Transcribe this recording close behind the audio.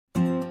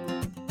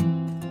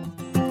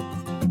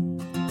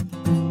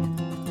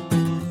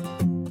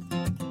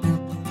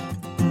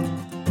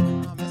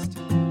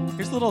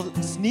a little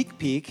sneak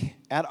peek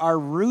at our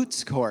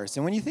Roots course.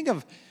 And when you think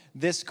of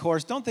this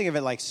course, don't think of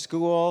it like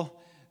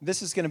school.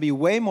 This is going to be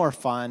way more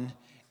fun.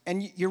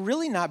 And you're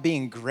really not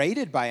being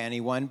graded by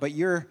anyone, but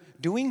you're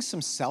doing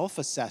some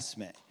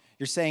self-assessment.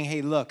 You're saying,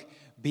 hey, look,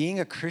 being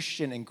a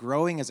Christian and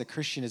growing as a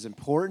Christian is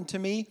important to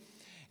me.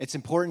 It's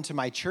important to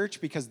my church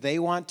because they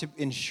want to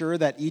ensure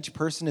that each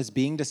person is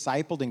being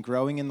discipled and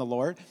growing in the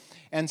Lord.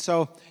 And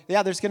so,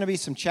 yeah, there's going to be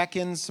some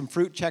check-ins, some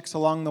fruit checks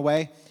along the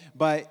way.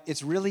 But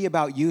it's really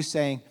about you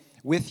saying,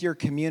 with your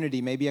community,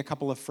 maybe a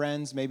couple of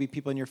friends, maybe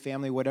people in your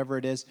family, whatever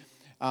it is,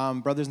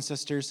 brothers and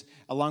sisters,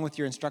 along with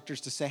your instructors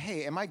to say,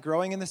 hey, am I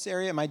growing in this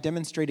area? Am I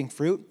demonstrating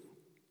fruit?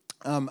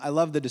 I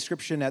love the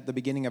description at the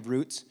beginning of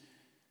Roots.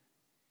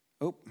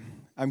 Oh,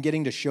 I'm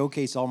getting to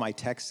showcase all my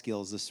tech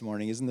skills this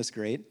morning. Isn't this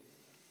great?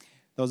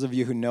 Those of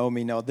you who know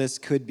me know this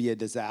could be a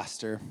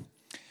disaster.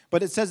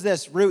 But it says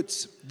this,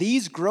 Roots,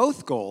 these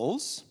growth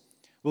goals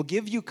will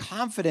give you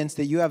confidence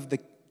that you have the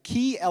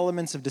key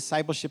elements of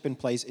discipleship in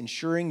place,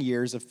 ensuring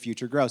years of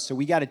future growth. So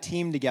we got a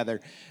team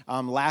together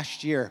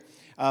last year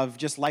of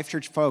just Life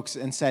Church folks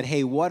and said,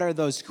 hey, what are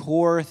those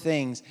core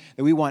things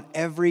that we want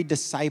every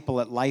disciple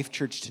at Life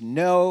Church to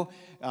know,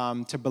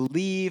 to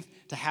believe,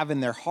 to have in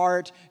their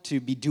heart, to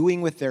be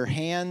doing with their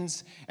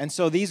hands? And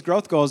so these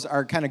growth goals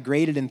are kind of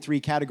graded in three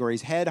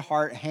categories: head,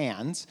 heart,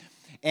 hands.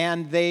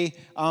 And they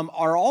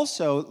are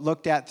also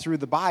looked at through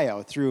the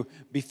bio, through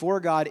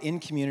before God, in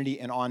community,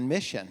 and on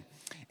mission.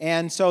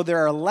 And so there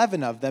are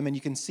 11 of them, and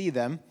you can see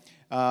them.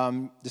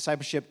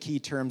 Discipleship, key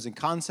terms and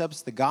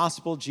concepts, the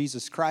gospel,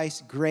 Jesus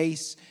Christ,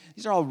 grace.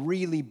 These are all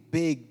really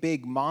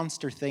big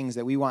monster things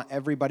that we want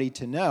everybody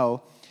to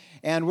know.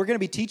 And we're going to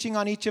be teaching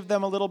on each of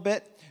them a little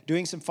bit,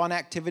 doing some fun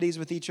activities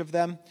with each of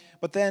them,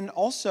 but then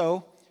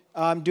also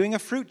doing a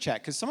fruit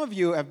check, because some of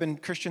you have been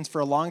Christians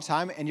for a long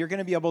time, and you're going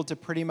to be able to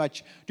pretty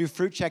much do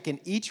fruit check in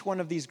each one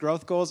of these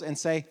growth goals and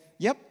say,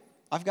 yep,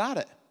 I've got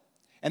it.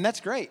 And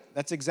that's great.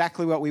 That's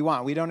exactly what we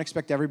want. We don't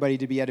expect everybody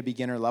to be at a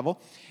beginner level.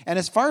 And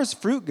as far as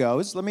fruit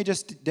goes, let me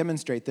just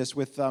demonstrate this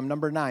with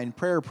number 9,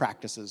 prayer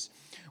practices.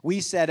 We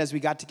said as we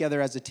got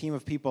together as a team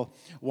of people,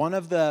 one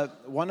of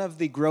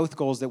the growth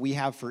goals that we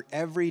have for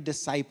every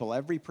disciple,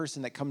 every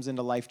person that comes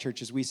into Life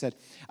Church is we said,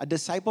 a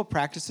disciple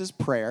practices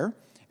prayer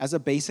as a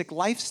basic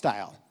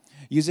lifestyle,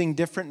 using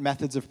different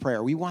methods of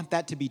prayer. We want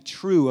that to be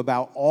true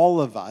about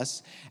all of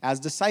us as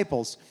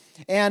disciples.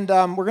 And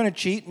we're going to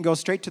cheat and go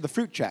straight to the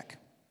fruit check.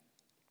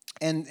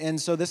 And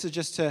so this is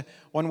just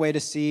one way to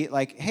see,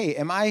 like, hey,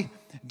 am I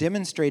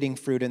demonstrating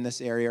fruit in this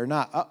area or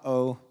not?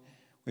 Uh-oh,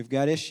 we've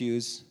got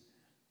issues.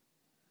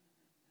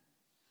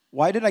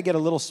 Why did I get a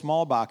little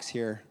small box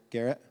here,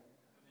 Garrett?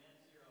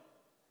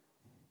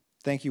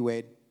 Thank you,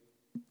 Wade.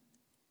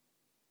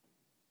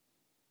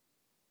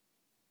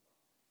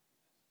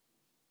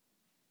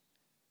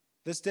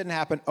 This didn't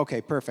happen. Okay,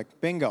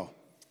 perfect. Bingo.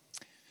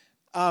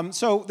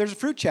 So there's a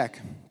fruit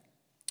check.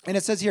 And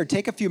it says here,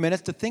 take a few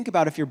minutes to think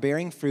about if you're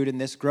bearing fruit in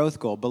this growth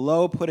goal.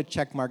 Below, put a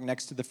check mark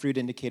next to the fruit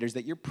indicators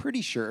that you're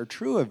pretty sure are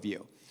true of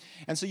you.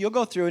 And so you'll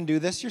go through and do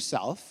this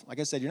yourself. Like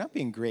I said, you're not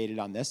being graded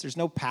on this. There's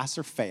no pass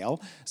or fail.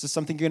 This is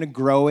something you're going to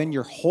grow in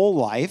your whole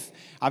life.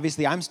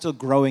 Obviously, I'm still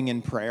growing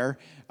in prayer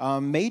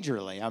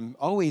majorly. I'm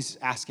always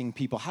asking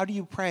people, how do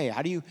you pray?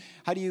 How do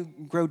you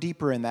grow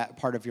deeper in that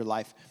part of your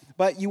life?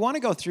 But you want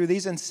to go through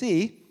these and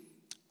see,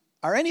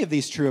 are any of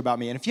these true about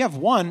me? And if you have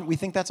one, we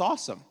think that's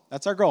awesome.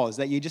 That's our goal, is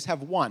that you just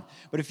have one.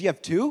 But if you have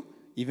 2,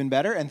 even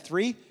better. And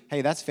 3,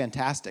 hey, that's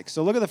fantastic.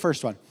 So look at the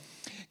first one.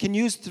 Can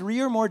use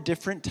 3 or more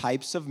different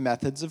types of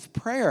methods of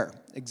prayer.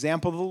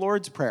 Example, the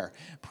Lord's Prayer,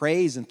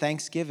 praise and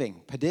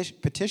thanksgiving,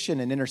 petition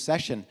and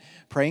intercession,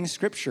 praying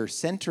scripture,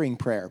 centering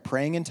prayer,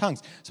 praying in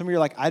tongues. Some of you are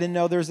like, I didn't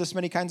know there's this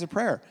many kinds of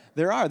prayer.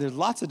 There's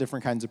lots of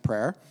different kinds of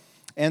prayer.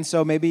 And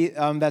so maybe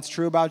that's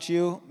true about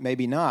you,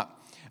 maybe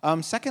not.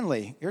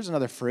 Secondly, here's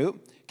another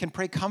fruit. Can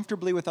pray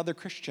comfortably with other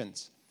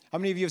Christians. How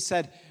many of you have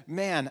said,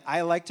 man, I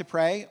like to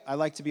pray, I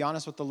like to be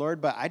honest with the Lord,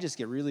 but I just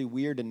get really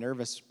weird and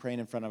nervous praying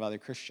in front of other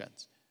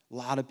Christians? A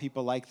lot of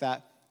people like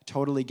that.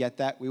 Totally get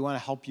that. We want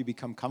to help you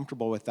become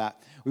comfortable with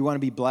that. We want to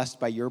be blessed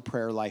by your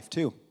prayer life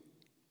too.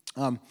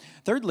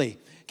 Thirdly,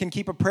 can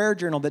keep a prayer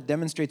journal that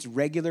demonstrates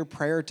regular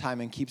prayer time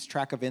and keeps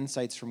track of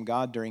insights from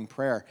God during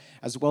prayer,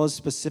 as well as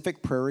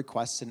specific prayer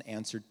requests and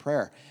answered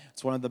prayer.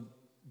 It's one of the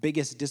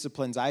biggest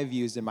disciplines I've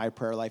used in my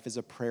prayer life is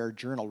a prayer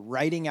journal,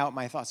 writing out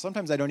my thoughts.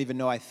 Sometimes I don't even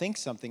know I think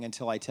something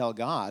until I tell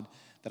God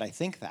that I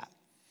think that.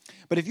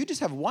 But if you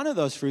just have one of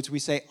those fruits, we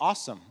say,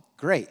 awesome,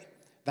 great.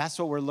 That's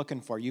what we're looking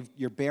for.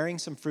 You're bearing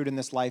some fruit in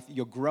this life.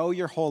 You'll grow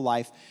your whole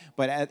life.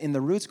 But in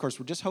the Roots course,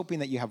 we're just hoping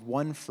that you have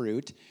one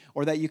fruit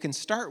or that you can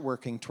start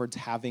working towards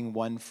having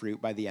one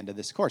fruit by the end of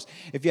this course.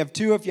 If you have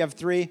 2, if you have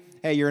 3,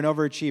 hey, you're an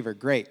overachiever.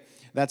 Great.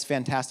 That's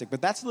fantastic.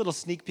 But that's a little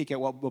sneak peek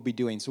at what we'll be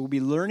doing. So we'll be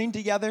learning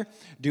together,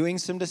 doing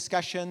some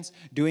discussions,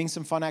 doing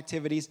some fun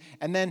activities,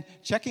 and then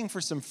checking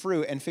for some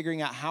fruit and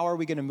figuring out how are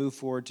we going to move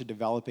forward to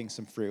developing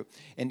some fruit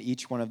in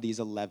each one of these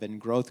 11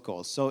 growth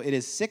goals. So it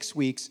is 6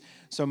 weeks.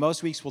 So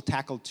most weeks we'll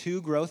tackle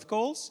 2 growth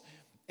goals.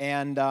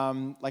 And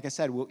like I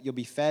said, you'll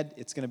be fed.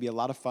 It's going to be a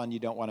lot of fun. You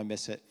don't want to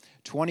miss it.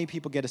 20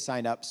 people get to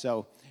sign up,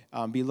 so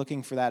be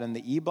looking for that in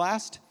the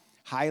e-blast.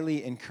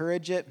 Highly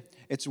encourage it.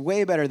 It's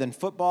way better than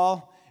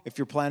football. If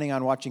you're planning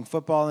on watching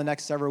football in the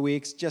next several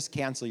weeks, just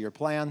cancel your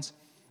plans.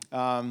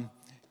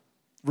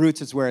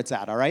 Roots is where it's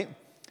at, all right?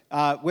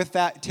 With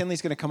that,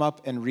 Tinley's going to come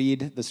up and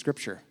read the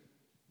scripture.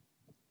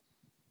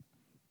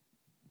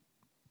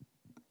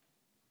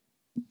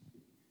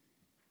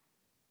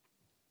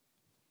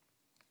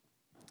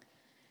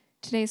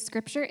 Today's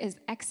scripture is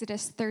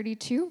Exodus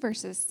 32,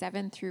 verses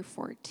 7 through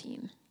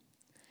 14.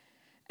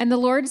 And the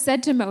Lord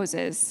said to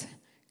Moses,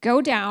 "Go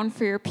down,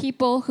 for your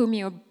people whom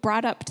you have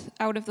brought up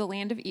out of the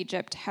land of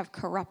Egypt have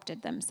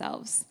corrupted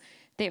themselves.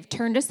 They have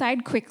turned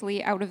aside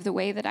quickly out of the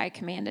way that I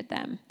commanded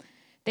them.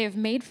 They have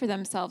made for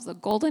themselves a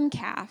golden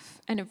calf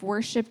and have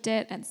worshipped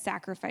it and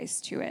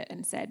sacrificed to it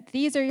and said,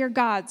 'These are your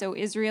gods, O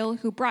Israel,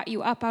 who brought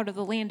you up out of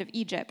the land of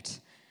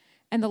Egypt.'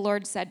 And the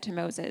Lord said to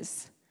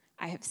Moses,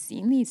 'I have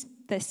seen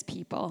this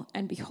people,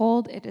 and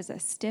behold, it is a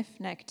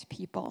stiff-necked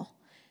people.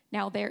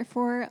 Now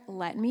therefore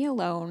let me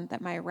alone,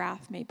 that my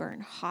wrath may burn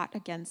hot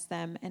against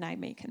them, and I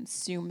may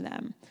consume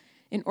them,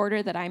 in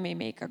order that I may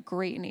make a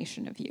great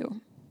nation of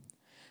you.'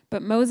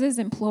 But Moses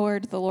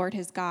implored the Lord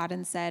his God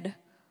and said,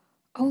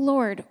 'O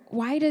Lord,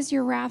 why does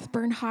your wrath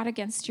burn hot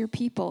against your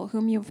people,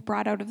 whom you have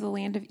brought out of the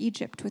land of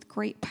Egypt with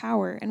great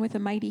power and with a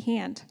mighty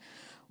hand?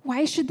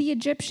 Why should the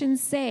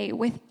Egyptians say,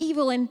 with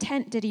evil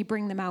intent did he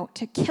bring them out,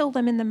 to kill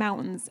them in the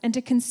mountains and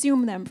to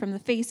consume them from the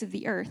face of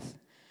the earth?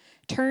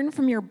 Turn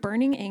from your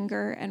burning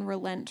anger and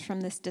relent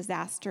from this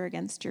disaster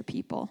against your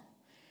people.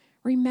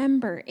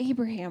 Remember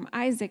Abraham,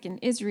 Isaac, and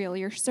Israel,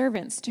 your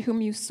servants, to whom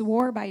you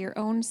swore by your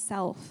own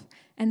self,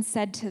 and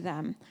said to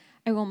them,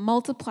 I will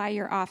multiply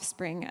your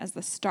offspring as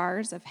the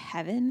stars of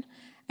heaven,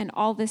 and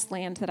all this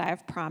land that I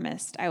have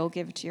promised I will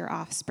give to your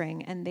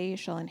offspring, and they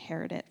shall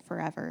inherit it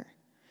forever.'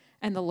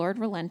 And the Lord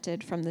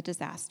relented from the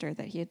disaster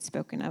that he had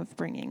spoken of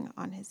bringing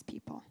on his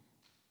people."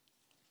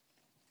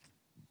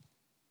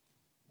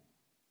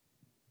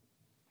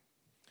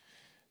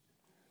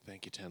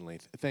 Thank you, Tinley.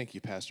 Thank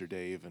you, Pastor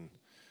Dave, and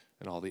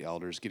all the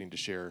elders getting to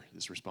share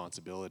this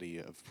responsibility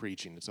of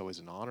preaching. It's always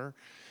an honor.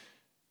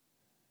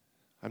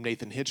 I'm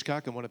Nathan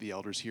Hitchcock. I'm one of the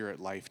elders here at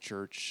Life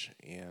Church.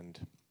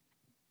 And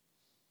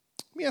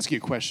let me ask you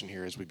a question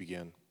here as we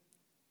begin.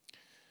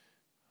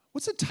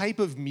 What's a type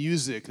of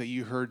music that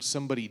you heard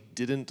somebody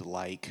didn't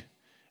like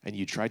and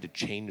you tried to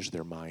change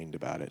their mind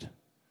about it?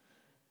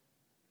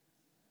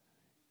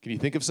 Can you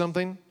think of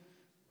something?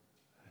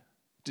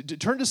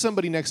 Turn to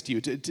somebody next to you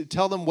to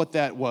tell them what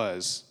that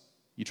was.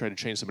 You tried to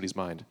change somebody's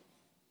mind.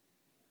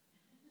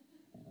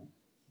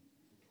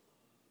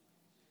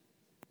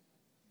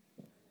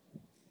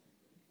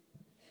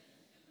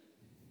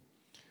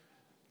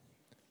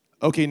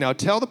 Okay, now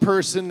tell the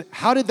person,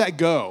 how did that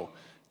go?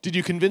 Did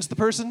you convince the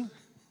person?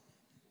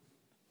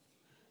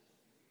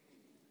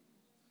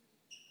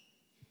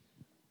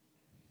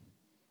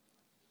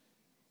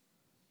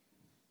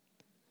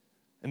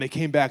 And they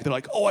came back, they're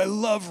like, oh, I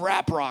love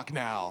rap rock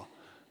now.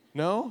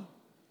 No?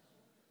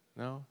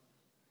 No?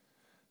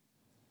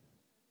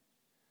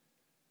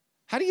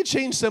 How do you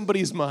change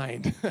somebody's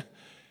mind?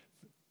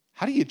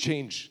 How do you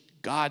change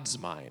God's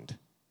mind?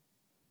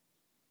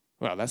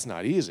 Well, that's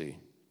not easy.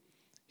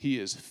 He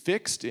is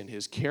fixed in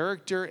his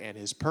character and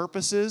his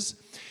purposes.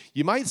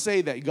 You might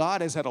say that God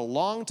has had a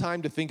long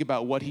time to think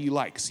about what he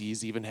likes.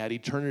 He's even had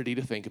eternity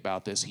to think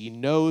about this. He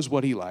knows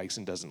what he likes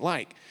and doesn't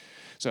like.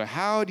 So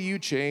how do you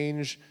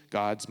change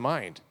God's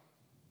mind?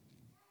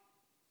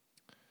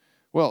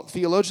 Well,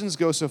 theologians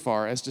go so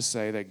far as to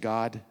say that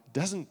God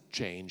doesn't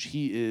change.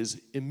 He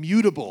is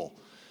immutable.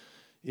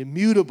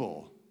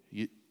 Immutable.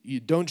 You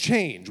don't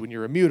change when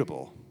you're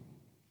immutable.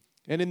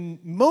 And in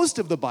most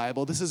of the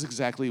Bible, this is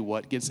exactly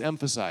what gets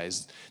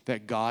emphasized,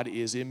 that God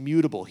is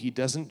immutable. He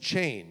doesn't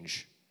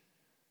change.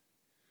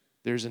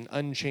 There's an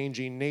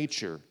unchanging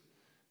nature.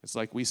 It's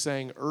like we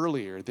sang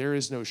earlier, there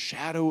is no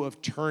shadow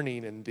of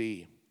turning in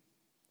thee.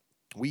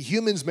 We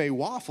humans may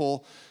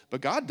waffle,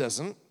 but God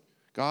doesn't.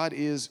 God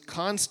is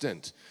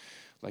constant.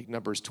 Like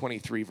Numbers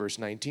 23, verse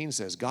 19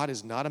 says, God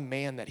is not a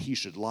man that he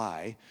should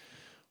lie,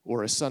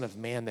 or a son of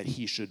man that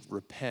he should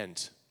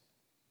repent.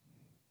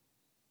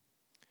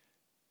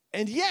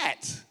 And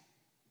yet,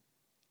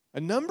 a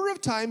number of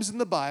times in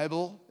the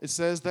Bible, it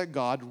says that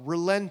God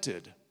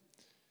relented,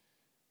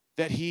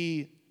 that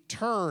he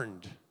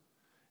turned.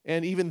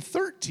 And even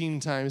 13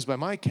 times by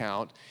my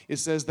count, it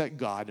says that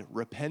God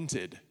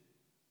repented.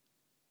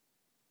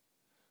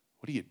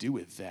 What do you do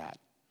with that?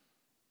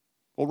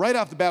 Well, right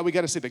off the bat, we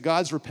got to say that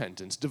God's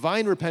repentance,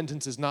 divine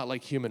repentance, is not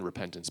like human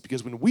repentance,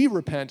 because when we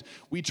repent,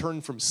 we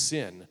turn from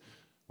sin.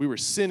 We were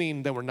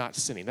sinning, then we're not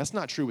sinning. That's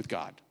not true with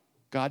God.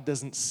 God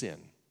doesn't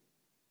sin.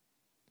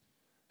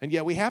 And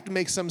yet we have to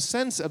make some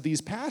sense of these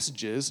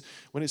passages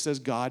when it says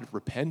God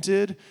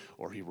repented,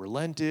 or he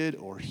relented,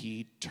 or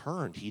he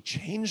turned. He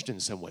changed in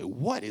some way.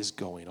 What is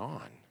going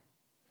on?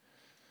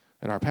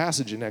 And our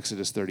passage in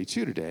Exodus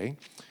 32 today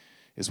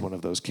is one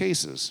of those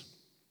cases.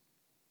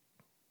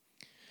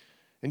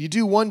 And you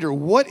do wonder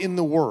what in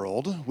the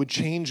world would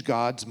change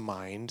God's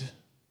mind.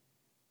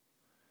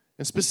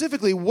 And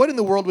specifically, what in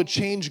the world would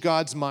change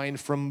God's mind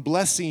from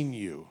blessing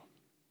you?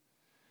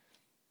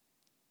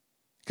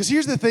 Because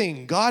here's the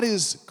thing, God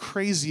is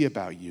crazy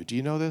about you. Do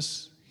you know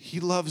this? He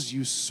loves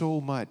you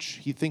so much.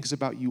 He thinks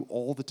about you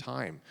all the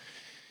time.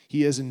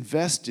 He has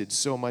invested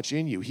so much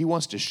in you. He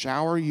wants to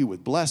shower you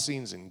with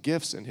blessings and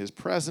gifts and his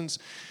presence.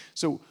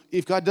 So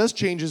if God does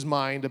change his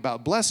mind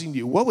about blessing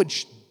you, what would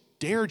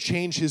dare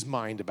change his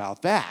mind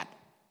about that?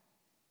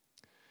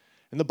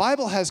 And the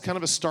Bible has kind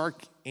of a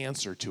stark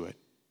answer to it.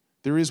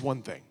 There is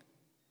one thing.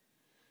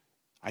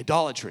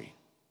 Idolatry.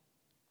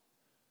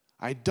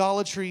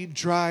 Idolatry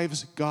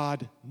drives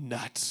God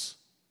nuts.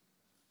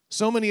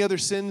 So many other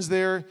sins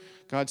there.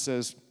 God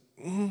says,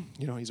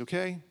 he's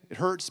okay. It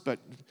hurts, but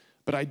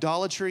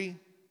idolatry.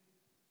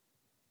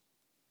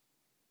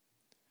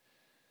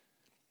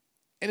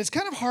 And it's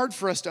kind of hard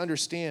for us to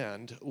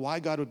understand why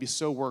God would be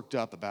so worked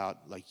up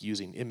about like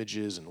using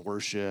images and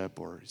worship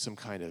or some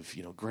kind of,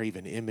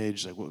 graven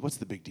image. Like, what's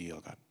the big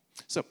deal, God?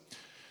 So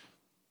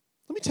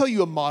let me tell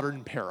you a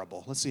modern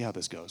parable. Let's see how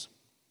this goes.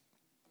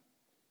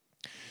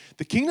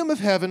 The kingdom of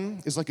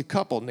heaven is like a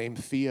couple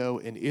named Theo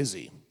and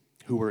Izzy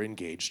who were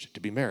engaged to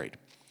be married.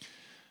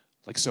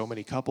 Like so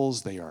many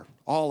couples, they are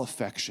all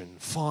affection,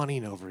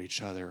 fawning over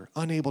each other,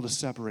 unable to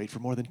separate for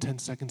more than 10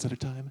 seconds at a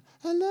time.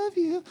 I love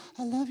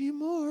you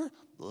more.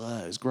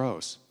 Blah, it's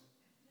gross.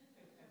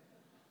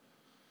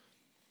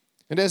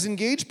 And as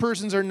engaged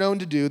persons are known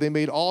to do, they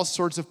made all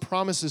sorts of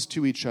promises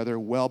to each other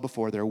well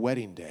before their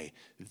wedding day.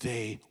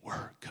 They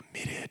were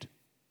committed.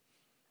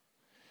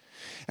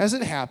 As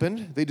it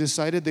happened, they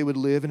decided they would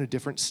live in a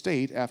different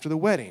state after the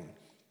wedding.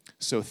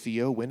 So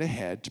Theo went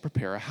ahead to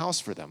prepare a house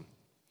for them.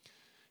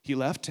 He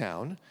left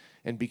town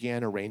and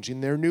began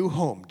arranging their new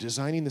home,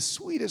 designing the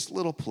sweetest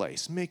little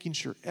place, making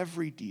sure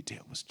every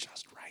detail was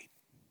just right.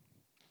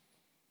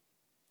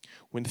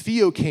 When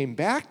Theo came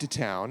back to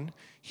town,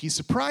 he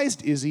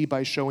surprised Izzy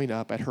by showing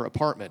up at her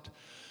apartment.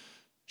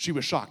 She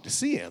was shocked to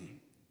see him.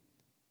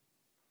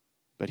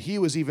 But he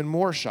was even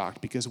more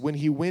shocked because when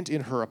he went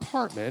in her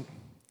apartment,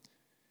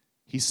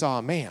 he saw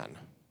a man.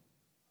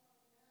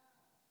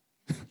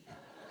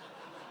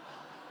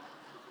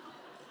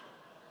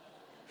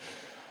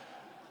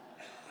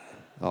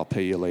 I'll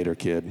pay you later,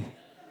 kid.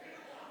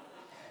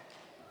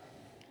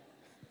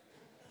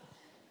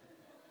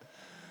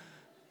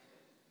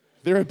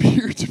 There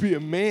appeared to be a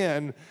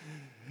man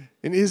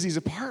in Izzy's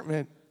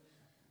apartment,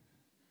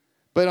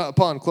 but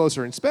upon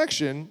closer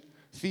inspection,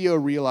 Theo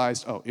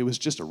realized, it was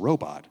just a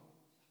robot.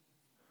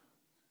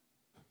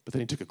 But then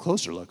he took a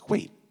closer look.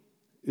 Wait,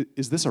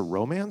 is this a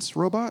romance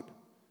robot?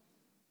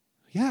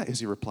 Yeah,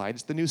 Izzy replied.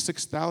 It's the new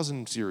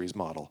 6000 series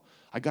model.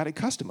 I got it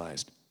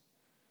customized.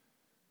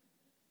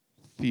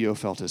 Theo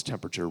felt his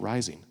temperature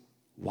rising.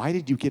 Why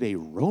did you get a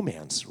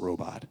romance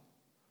robot?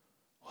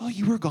 Well,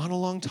 you were gone a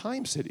long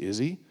time, said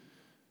Izzy.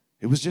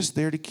 It was just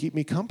there to keep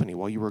me company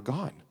while you were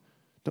gone.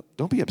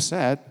 Don't be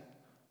upset.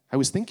 I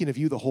was thinking of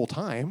you the whole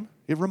time.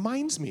 It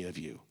reminds me of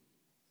you.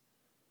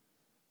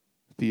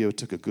 Theo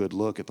took a good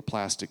look at the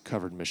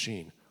plastic-covered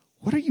machine.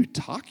 What are you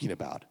talking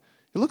about?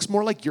 It looks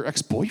more like your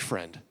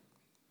ex-boyfriend.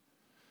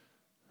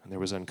 And there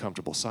was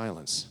uncomfortable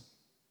silence.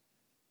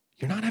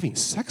 You're not having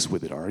sex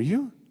with it, are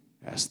you?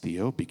 Asked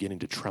Theo, beginning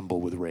to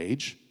tremble with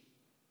rage.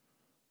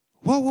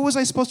 Well, what was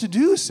I supposed to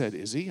do, said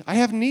Izzy. I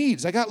have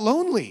needs. I got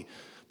lonely.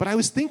 But I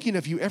was thinking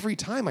of you every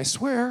time, I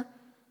swear.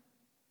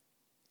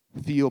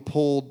 Theo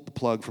pulled the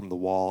plug from the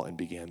wall and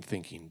began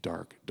thinking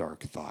dark,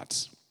 dark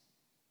thoughts.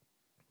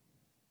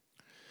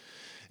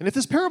 And if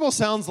this parable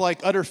sounds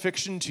like utter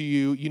fiction to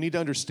you, you need to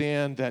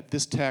understand that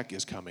this tech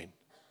is coming.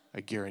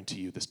 I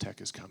guarantee you this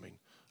tech is coming.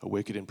 A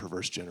wicked and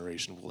perverse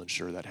generation will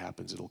ensure that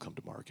happens. It'll come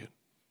to market.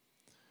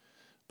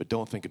 But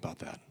don't think about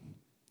that.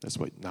 That's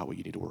not what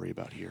you need to worry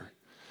about here.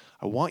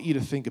 I want you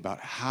to think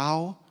about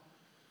how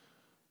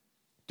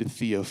did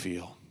Theo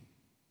feel?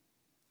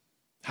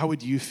 How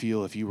would you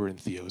feel if you were in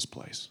Theo's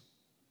place?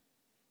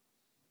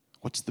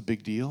 What's the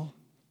big deal?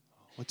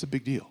 What's a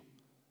big deal?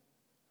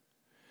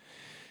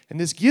 And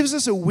this gives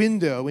us a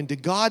window into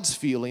God's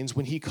feelings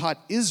when he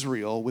caught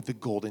Israel with the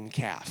golden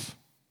calf.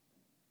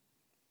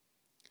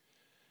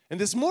 And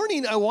this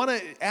morning, I want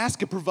to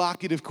ask a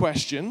provocative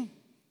question.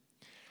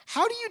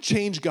 How do you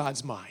change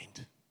God's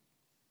mind?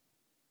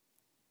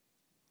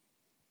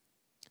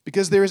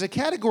 Because there is a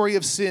category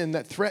of sin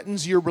that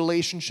threatens your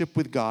relationship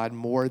with God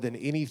more than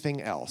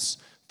anything else,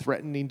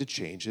 threatening to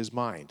change his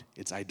mind.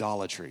 It's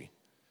idolatry.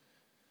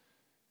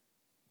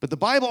 But the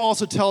Bible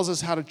also tells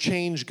us how to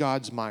change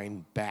God's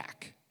mind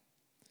back.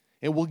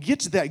 And we'll get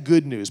to that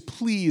good news.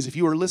 Please, if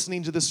you are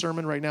listening to this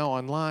sermon right now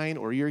online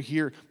or you're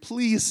here,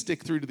 please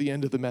stick through to the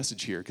end of the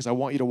message here because I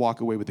want you to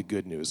walk away with the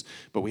good news.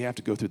 But we have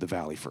to go through the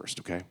valley first,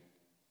 okay?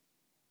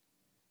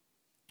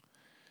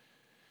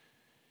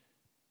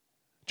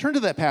 Turn to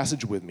that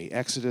passage with me,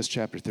 Exodus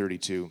chapter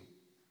 32.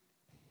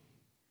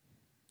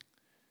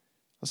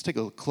 Let's take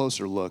a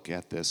closer look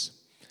at this.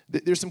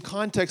 There's some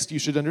context you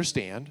should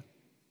understand.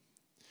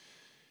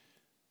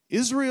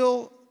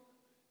 Israel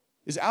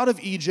is out of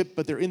Egypt,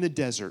 but they're in the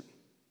desert.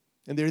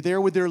 And they're there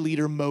with their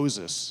leader,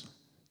 Moses.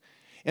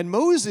 And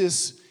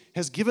Moses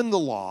has given the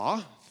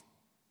law.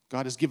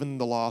 God has given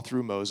the law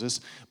through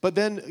Moses. But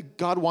then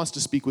God wants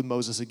to speak with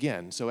Moses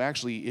again. So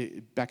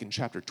actually, back in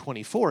chapter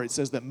 24, it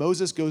says that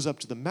Moses goes up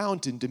to the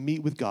mountain to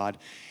meet with God.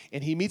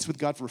 And he meets with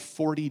God for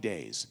 40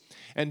 days.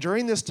 And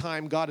during this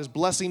time, God is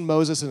blessing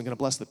Moses and going to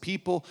bless the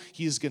people.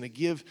 He's going to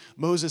give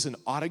Moses an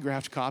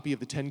autographed copy of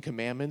the Ten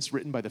Commandments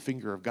written by the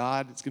finger of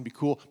God. It's going to be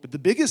cool. But the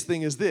biggest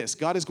thing is this.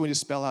 God is going to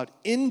spell out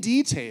in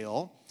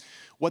detail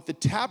what the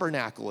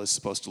tabernacle is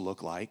supposed to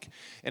look like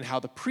and how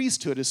the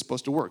priesthood is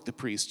supposed to work, the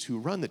priests who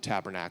run the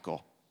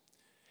tabernacle.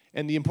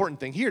 And the important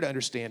thing here to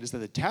understand is that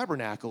the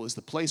tabernacle is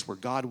the place where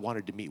God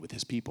wanted to meet with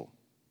his people.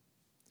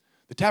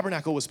 The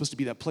tabernacle was supposed to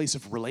be that place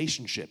of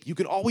relationship. You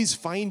can always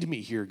find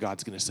me here,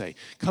 God's going to say.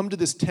 Come to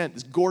this tent,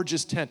 this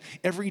gorgeous tent.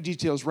 Every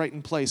detail is right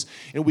in place,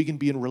 and we can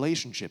be in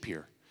relationship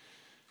here.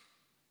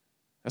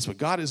 That's what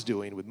God is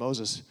doing with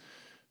Moses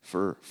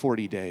for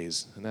 40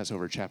 days, and that's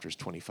over chapters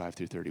 25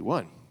 through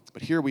 31.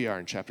 But here we are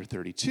in chapter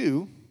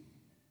 32,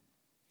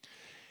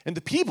 and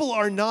the people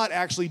are not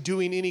actually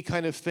doing any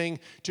kind of thing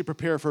to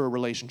prepare for a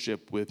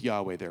relationship with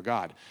Yahweh, their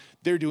God.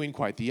 They're doing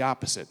quite the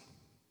opposite.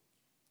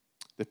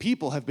 The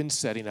people have been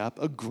setting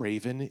up a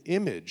graven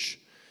image.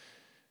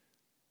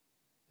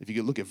 If you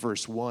could look at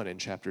verse 1 in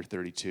chapter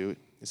 32,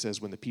 it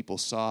says, when the people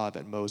saw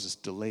that Moses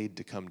delayed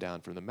to come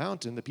down from the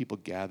mountain, the people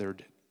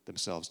gathered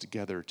themselves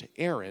together to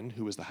Aaron,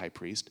 who was the high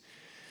priest,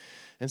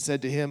 and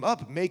said to him,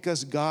 up, make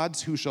us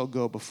gods who shall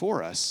go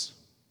before us.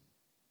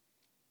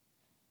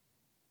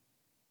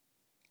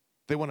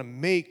 They want to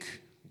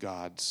make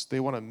gods. They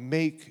want to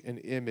make an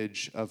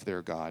image of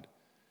their God.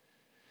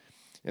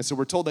 And so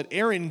we're told that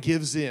Aaron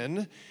gives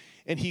in,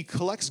 and he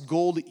collects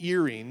gold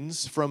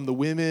earrings from the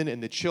women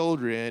and the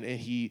children, and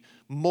he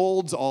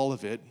molds all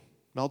of it,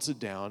 melts it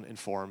down, and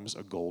forms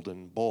a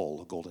golden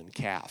bowl, a golden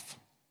calf.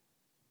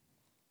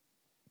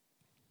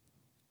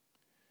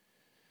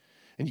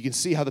 And you can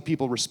see how the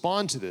people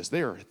respond to this.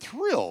 They are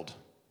thrilled.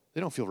 They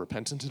don't feel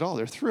repentant at all.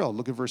 They're thrilled.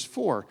 Look at verse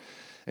 4.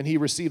 And he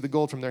received the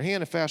gold from their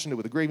hand and fashioned it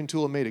with a graving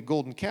tool and made a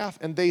golden calf.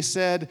 And they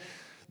said,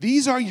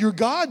 these are your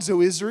gods,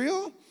 O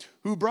Israel,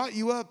 who brought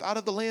you up out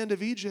of the land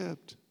of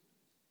Egypt.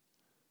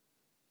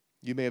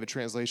 You may have a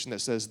translation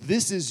that says,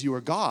 this is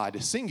your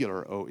God,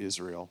 singular, O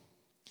Israel,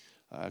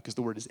 because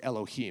the word is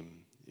Elohim.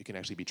 It can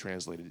actually be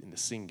translated in the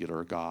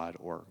singular God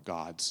or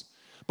gods.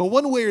 But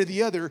one way or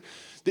the other,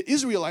 the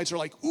Israelites are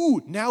like,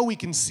 ooh, now we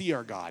can see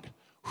our God.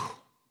 Whew,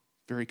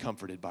 very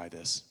comforted by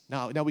this.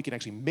 Now we can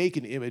actually make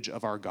an image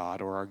of our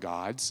God or our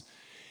gods.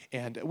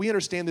 And we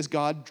understand this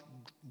God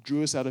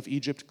drew us out of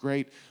Egypt,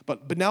 great.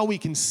 But now we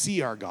can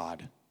see our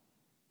God.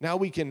 Now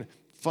we can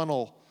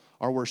funnel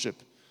our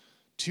worship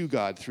to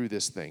God through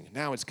this thing.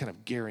 Now it's kind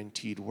of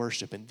guaranteed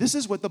worship. And this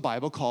is what the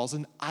Bible calls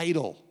an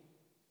idol.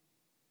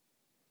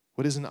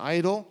 What is an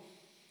idol?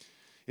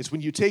 It's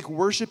when you take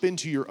worship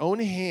into your own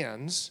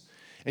hands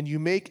and you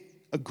make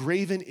a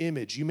graven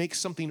image. You make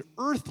something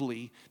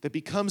earthly that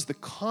becomes the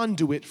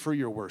conduit for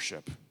your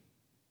worship.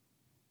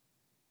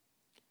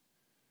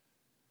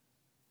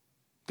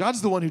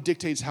 God's the one who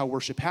dictates how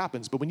worship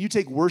happens. But when you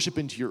take worship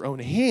into your own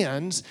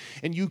hands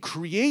and you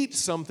create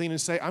something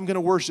and say, I'm going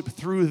to worship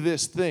through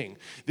this thing,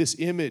 this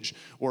image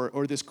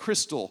or this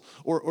crystal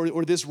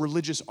or this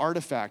religious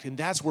artifact, and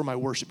that's where my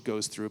worship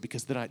goes through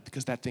because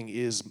that thing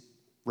is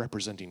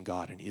representing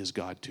God and is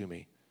God to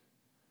me.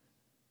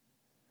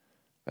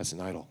 That's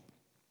an idol.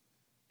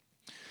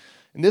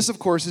 And this, of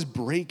course, is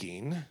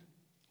breaking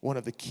one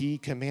of the key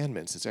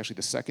commandments. It's actually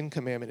the second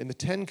commandment in the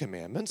 10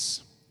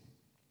 Commandments.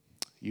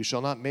 You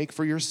shall not make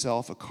for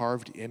yourself a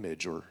carved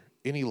image or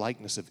any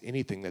likeness of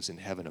anything that's in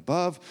heaven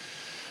above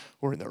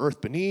or in the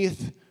earth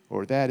beneath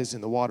or that is in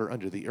the water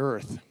under the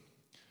earth.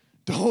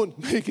 Don't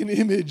make an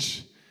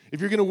image. If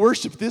you're going to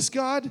worship this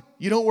God,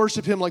 you don't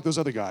worship him like those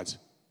other gods.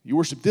 You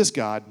worship this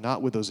God,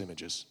 not with those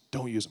images.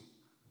 Don't use them.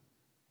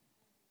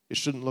 It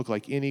shouldn't look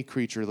like any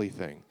creaturely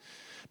thing.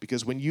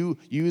 Because when you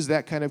use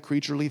that kind of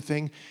creaturely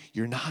thing,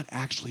 you're not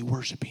actually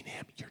worshiping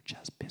him. You're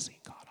just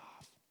pissing God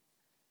off.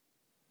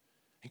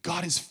 And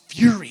God is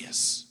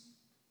furious.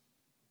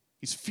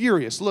 He's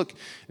furious. Look,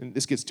 and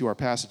this gets to our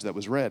passage that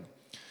was read.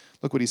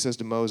 Look what he says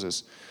to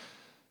Moses.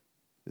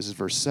 This is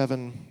verse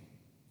 7.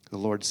 The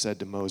Lord said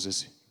to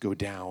Moses, go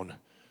down,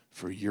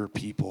 for your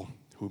people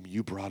whom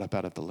you brought up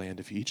out of the land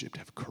of Egypt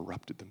have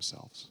corrupted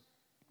themselves.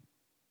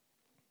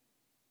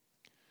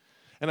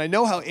 And I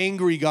know how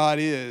angry God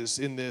is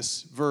in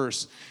this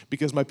verse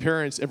because my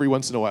parents, every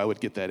once in a while, would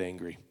get that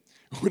angry.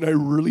 When I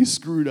really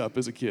screwed up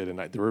as a kid, and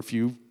there were a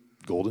few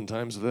golden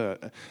times of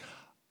that,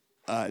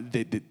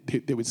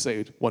 they would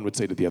say, one would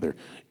say to the other,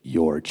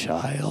 your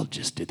child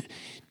just did,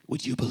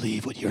 would you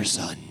believe what your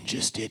son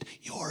just did?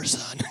 Your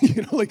son.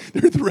 Like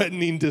they're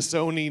threatening,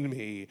 disowning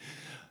me.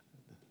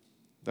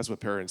 That's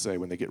what parents say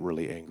when they get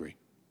really angry.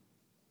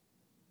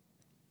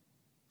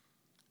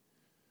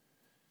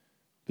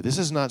 But this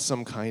is not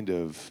some kind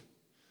of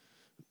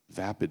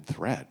vapid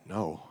threat.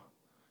 No.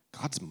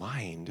 God's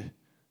mind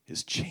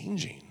is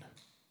changing.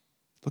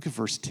 Look at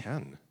verse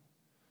 10.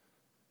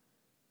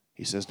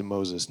 He says to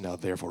Moses, "Now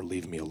therefore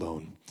leave me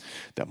alone,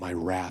 that my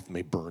wrath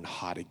may burn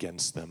hot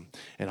against them,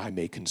 and I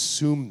may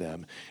consume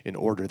them, in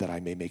order that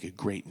I may make a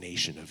great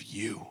nation of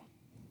you,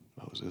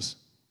 Moses."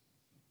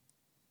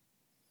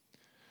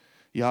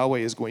 Yahweh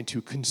is going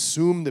to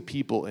consume the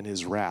people in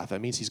his wrath.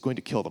 That means he's going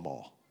to kill them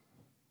all.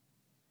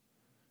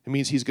 It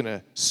means he's going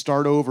to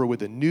start over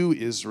with a new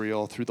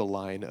Israel through the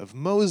line of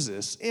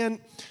Moses.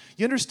 And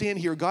you understand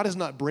here, God is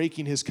not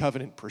breaking his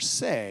covenant per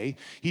se.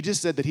 He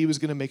just said that he was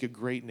going to make a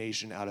great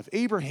nation out of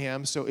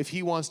Abraham. So if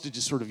he wants to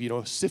just sort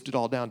of, sift it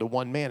all down to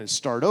one man and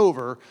start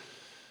over,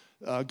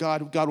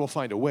 God will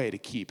find a way to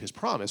keep his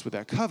promise with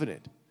that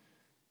covenant.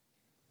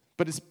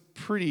 But it's a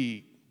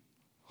pretty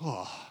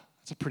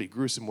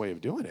gruesome way of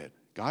doing it.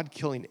 God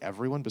killing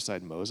everyone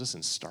beside Moses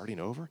and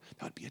starting over,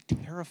 that would be a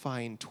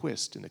terrifying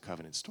twist in the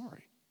covenant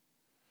story.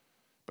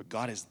 But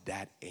God is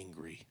that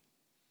angry.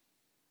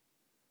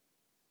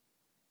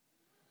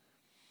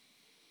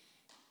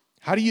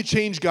 How do you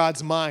change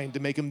God's mind to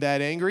make him that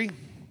angry?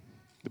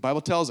 The Bible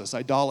tells us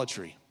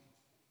idolatry.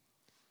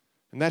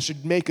 And that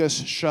should make us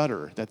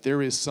shudder that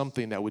there is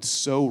something that would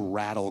so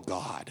rattle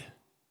God.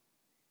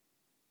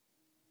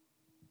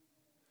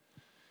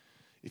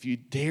 If you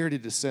dare to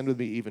descend with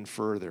me even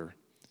further,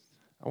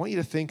 I want you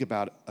to think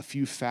about a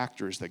few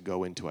factors that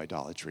go into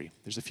idolatry.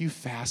 There's a few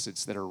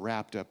facets that are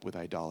wrapped up with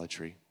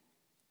idolatry.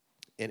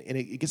 And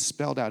it gets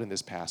spelled out in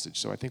this passage,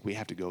 so I think we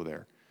have to go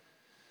there.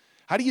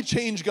 How do you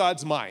change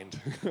God's mind?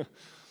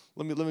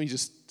 Let me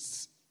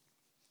just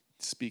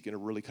speak in a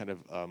really kind of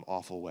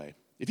awful way.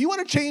 If you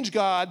want to change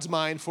God's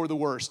mind for the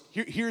worst,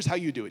 here's how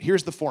you do it.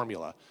 Here's the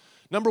formula.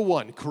 Number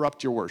one,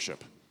 corrupt your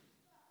worship.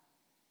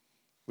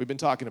 We've been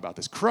talking about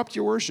this. Corrupt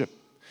your worship.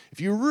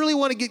 If you really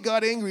want to get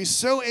God angry,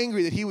 so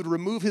angry that he would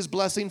remove his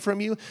blessing from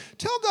you,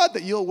 tell God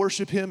that you'll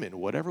worship him in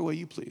whatever way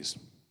you please.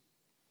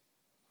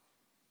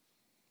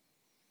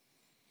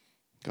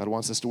 God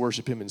wants us to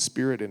worship him in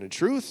spirit and in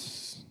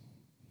truth.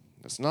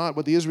 That's not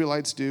what the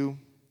Israelites do.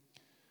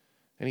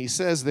 And he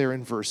says there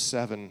in verse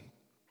 7,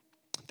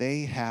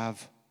 they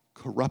have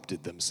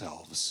corrupted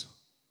themselves.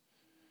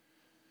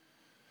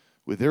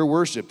 With their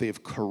worship, they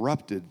have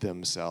corrupted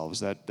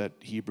themselves. That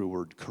Hebrew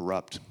word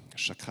corrupt,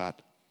 shakat,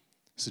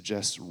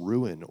 suggests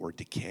ruin or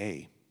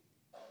decay.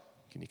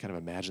 Can you kind of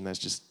imagine that's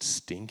just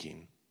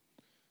stinking?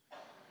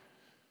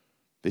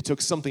 They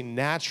took something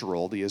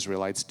natural, the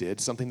Israelites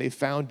did, something they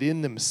found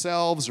in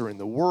themselves or in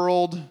the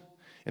world,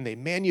 and they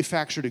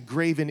manufactured a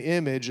graven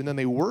image, and then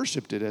they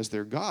worshiped it as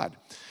their God.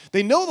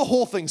 They know the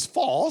whole thing's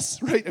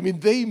false, right? I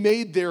mean, they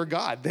made their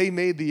God. They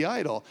made the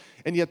idol,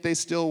 and yet they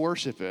still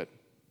worship it.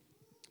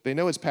 They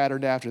know it's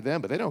patterned after them,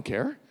 but they don't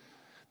care.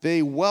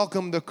 They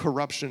welcome the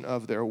corruption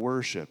of their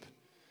worship.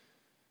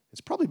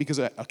 It's probably because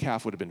a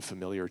calf would have been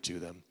familiar to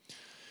them.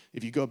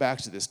 If you go back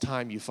to this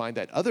time, you find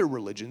that other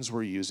religions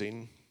were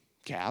using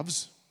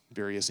calves,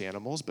 various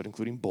animals, but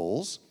including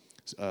bulls.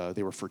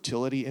 They were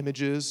fertility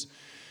images.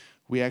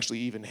 We actually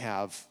even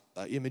have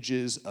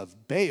images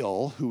of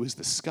Baal, who is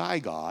the sky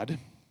god,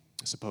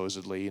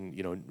 supposedly,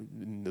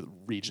 in the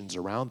regions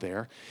around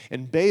there.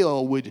 And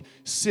Baal would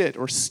sit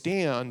or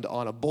stand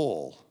on a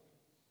bull.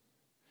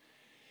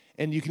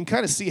 And you can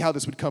kind of see how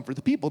this would comfort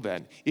the people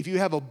then. If you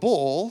have a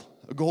bull,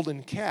 a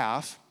golden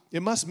calf,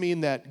 it must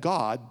mean that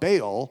God,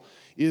 Baal,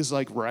 is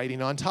like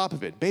riding on top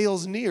of it.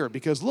 Baal's near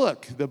because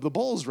look, the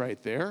bull's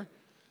right there.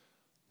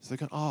 So they're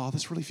going, oh,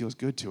 this really feels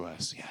good to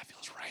us. Yeah, it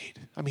feels right.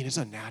 I mean, it's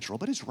unnatural,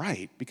 but it's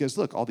right because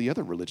look, all the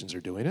other religions are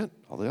doing it.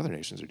 All the other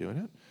nations are doing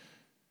it.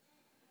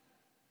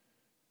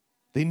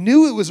 They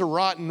knew it was a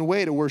rotten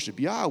way to worship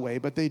Yahweh,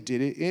 but they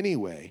did it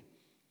anyway.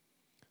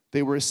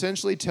 They were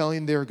essentially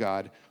telling their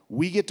God,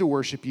 we get to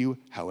worship you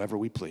however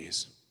we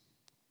please.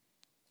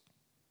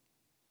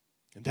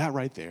 And that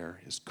right there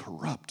is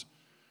corrupt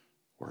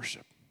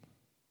worship.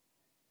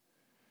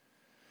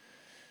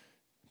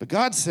 But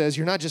God says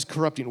you're not just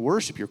corrupting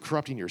worship, you're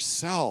corrupting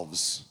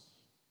yourselves.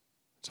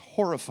 It's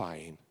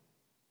horrifying.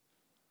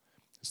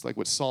 It's like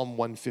what Psalm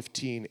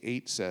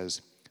 115:8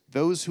 says,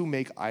 those who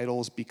make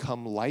idols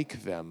become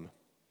like them,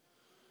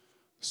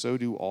 so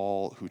do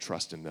all who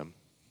trust in them.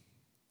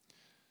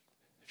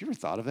 Have you ever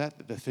thought of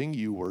that? The thing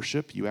you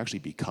worship, you actually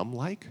become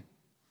like?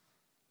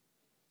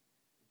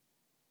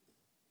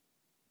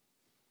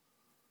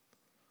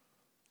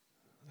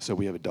 So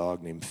we have a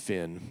dog named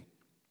Finn.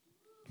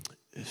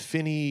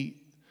 Finny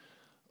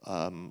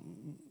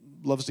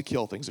loves to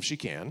kill things if she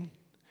can.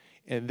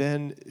 And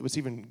then what's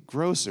even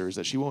grosser is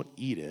that she won't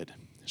eat it.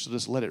 She'll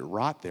just let it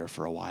rot there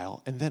for a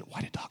while. And then,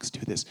 why do dogs do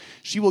this?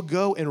 She will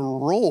go and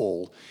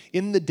roll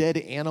in the dead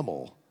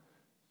animal.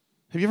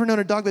 Have you ever known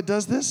a dog that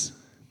does this?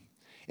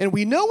 And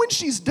we know when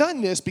she's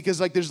done this because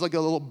there's a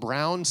little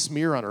brown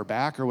smear on her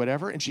back or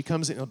whatever, and she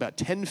comes in about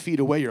 10 feet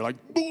away. You're like,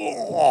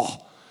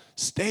 oh,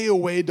 stay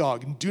away,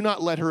 dog. Do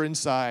not let her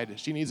inside.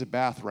 She needs a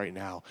bath right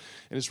now.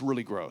 And it's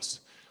really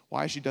gross.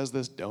 Why she does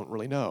this, don't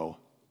really know.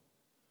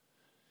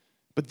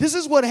 But this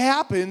is what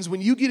happens when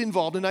you get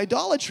involved in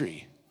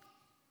idolatry.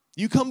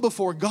 You come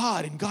before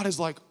God, and God is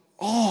like,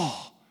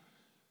 oh,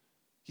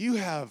 you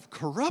have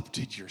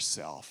corrupted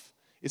yourself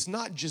It's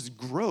not just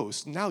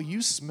gross. Now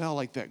you smell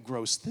like that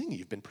gross thing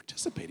you've been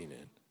participating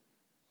in.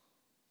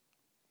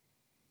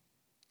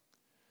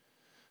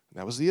 And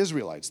that was the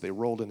Israelites. They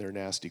rolled in their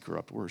nasty,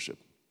 corrupt worship.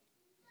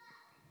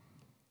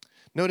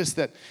 Notice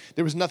that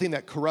there was nothing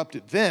that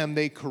corrupted them.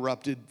 They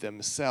corrupted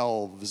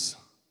themselves.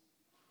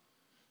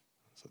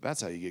 So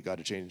that's how you get God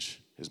to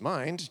change his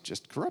mind.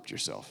 Just corrupt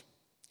yourself.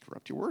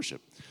 Corrupt your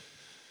worship.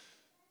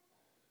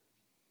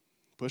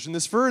 Pushing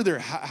this further,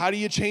 how do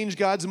you change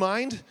God's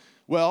mind?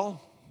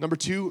 Well, number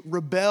 2,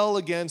 rebel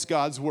against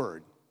God's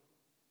word.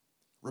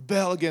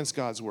 Rebel against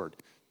God's word.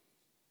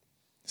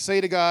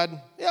 Say to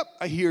God, yep,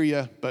 I hear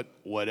you, but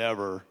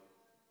whatever.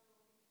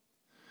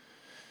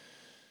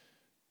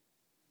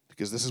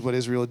 Because this is what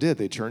Israel did.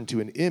 They turned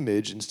to an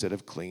image instead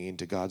of clinging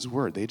to God's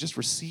word. They just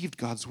received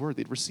God's word.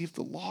 They'd received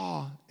the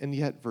law. And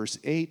yet, verse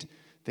 8,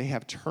 they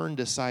have turned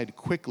aside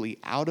quickly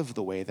out of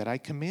the way that I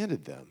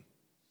commanded them.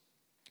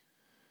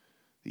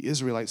 The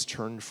Israelites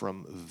turned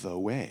from the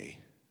way.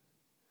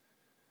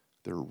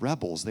 They're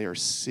rebels. They are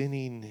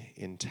sinning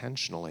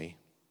intentionally.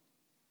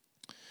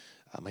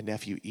 My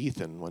nephew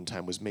Ethan one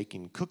time was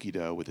making cookie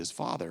dough with his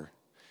father,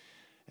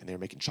 and they were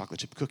making chocolate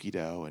chip cookie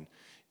dough,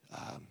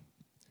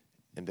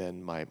 and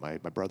then my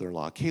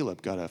brother-in-law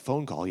Caleb got a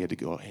phone call. He had to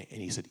go,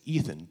 and he said,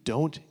 "Ethan,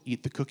 don't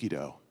eat the cookie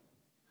dough."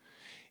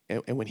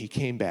 And when he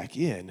came back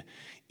in,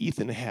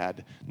 Ethan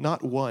had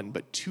not one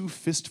but 2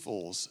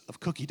 fistfuls of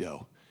cookie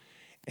dough,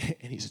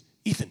 and he said,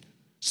 "Ethan,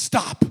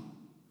 stop!"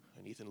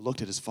 And Ethan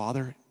looked at his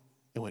father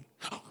and went,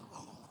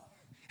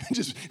 and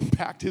just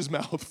packed his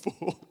mouth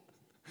full.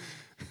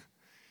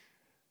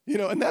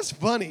 And that's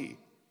funny.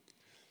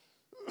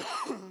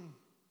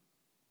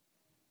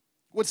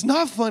 What's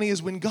not funny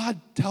is when God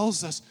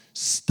tells us,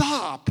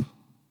 stop,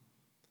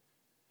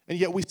 and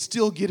yet we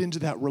still get into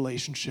that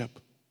relationship.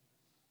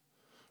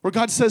 Where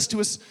God says to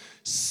us,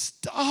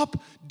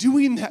 stop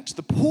doing that to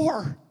the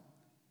poor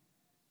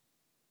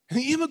and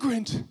the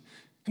immigrant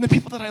and the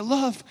people that I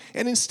love,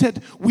 and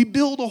instead we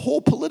build a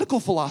whole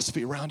political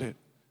philosophy around it.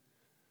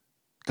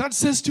 God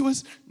says to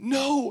us,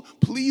 no,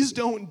 please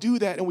don't do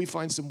that, and we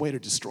find some way to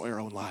destroy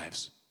our own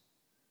lives.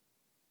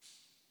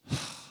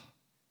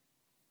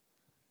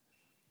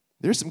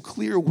 There's some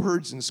clear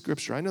words in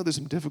Scripture. I know there's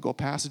some difficult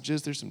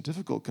passages, there's some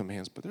difficult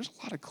commands, but there's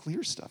a lot of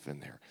clear stuff in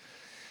there.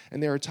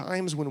 And there are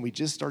times when we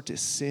just start to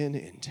sin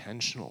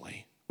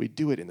intentionally. We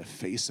do it in the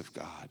face of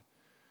God.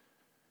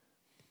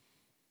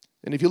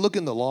 And if you look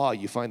in the law,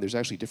 you find there's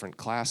actually different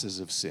classes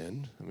of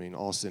sin. I mean,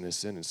 all sin is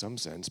sin in some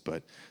sense,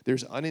 but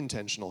there's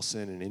unintentional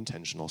sin and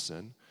intentional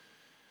sin.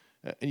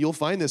 And you'll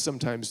find this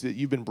sometimes that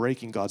you've been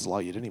breaking God's law,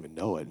 you didn't even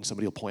know it, and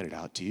somebody will point it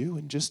out to you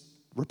and just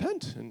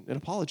repent and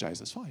apologize.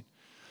 That's fine.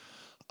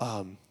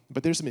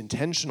 But there's some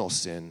intentional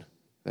sin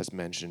that's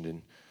mentioned,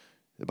 and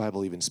the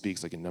Bible even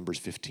speaks, like in Numbers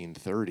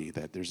 15:30,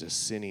 that there's a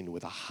sinning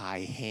with a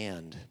high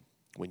hand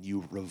when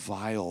you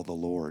revile the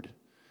Lord.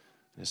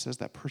 And it says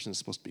that person is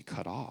supposed to be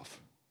cut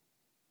off.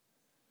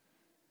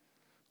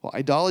 Well,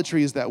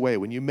 idolatry is that way.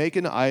 When you make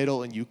an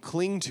idol and you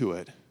cling to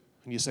it,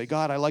 and you say,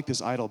 God, I like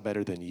this idol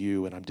better than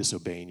you, and I'm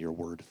disobeying your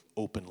word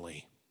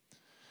openly,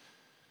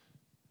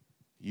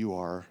 you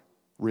are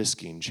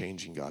risking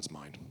changing God's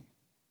mind.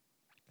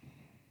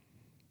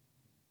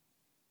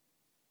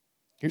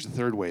 Here's the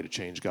third way to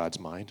change God's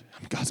mind.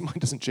 God's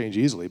mind doesn't change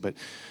easily, but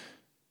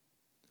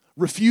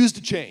refuse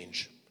to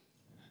change.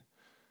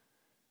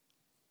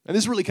 And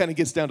this really kind of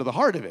gets down to the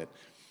heart of it.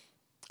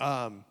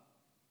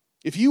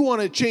 If you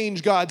want to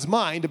change God's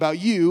mind about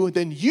you,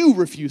 then you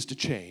refuse to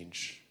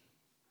change.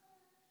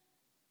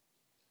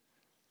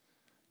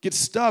 Get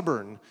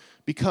stubborn.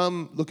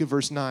 Become, look at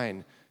verse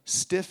 9,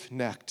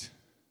 stiff-necked.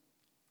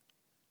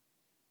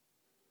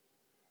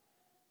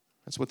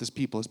 That's what this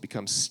people has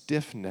become,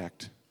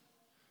 stiff-necked.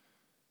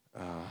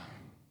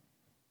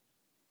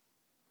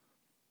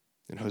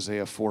 In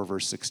Hosea 4,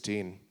 verse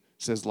 16, it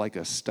says, like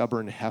a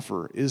stubborn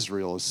heifer,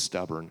 Israel is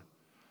stubborn.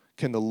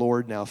 Can the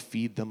Lord now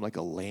feed them like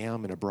a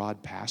lamb in a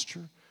broad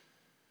pasture?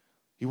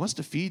 He wants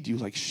to feed you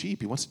like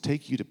sheep. He wants to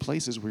take you to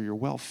places where you're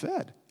well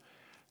fed.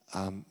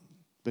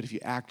 But if you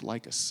act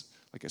like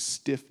a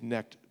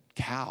stiff-necked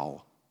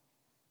cow,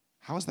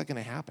 how is that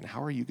going to happen?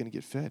 How are you going to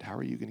get fed? How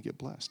are you going to get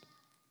blessed?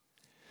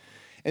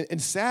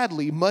 And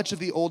sadly, much of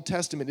the Old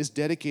Testament is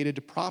dedicated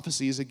to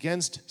prophecies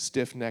against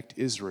stiff-necked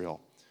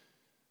Israel,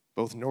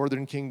 both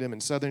northern kingdom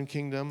and southern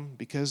kingdom,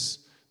 because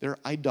they're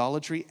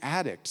idolatry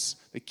addicts.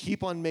 They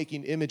keep on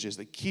making images.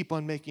 They keep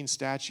on making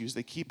statues.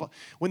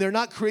 When they're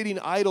not creating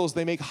idols,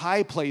 they make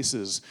high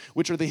places,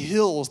 which are the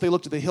hills. They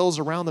look to the hills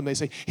around them. They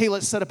say, hey,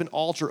 let's set up an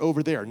altar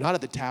over there, not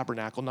at the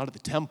tabernacle, not at the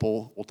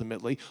temple,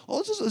 ultimately.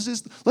 Let's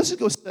just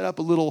go set up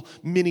a little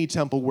mini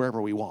temple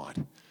wherever we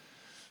want,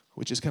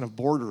 which is kind of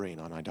bordering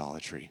on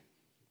idolatry.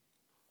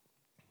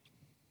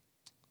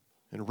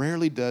 And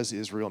rarely does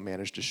Israel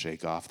manage to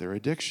shake off their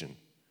addiction.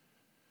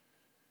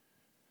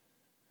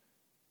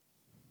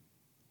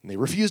 And they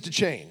refuse to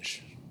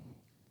change.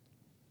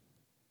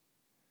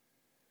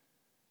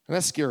 And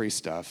that's scary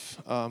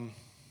stuff.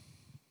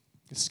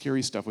 It's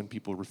scary stuff when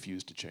people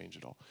refuse to change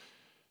at all.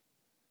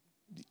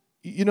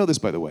 You know this,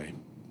 by the way.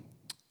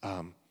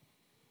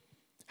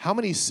 How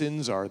many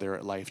sins are there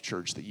at Life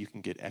Church that you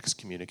can get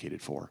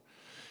excommunicated for?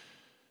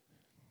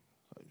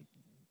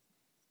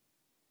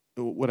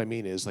 What I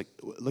mean is, like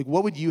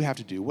what would you have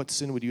to do? What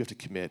sin would you have to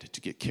commit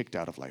to get kicked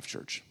out of Life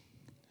Church?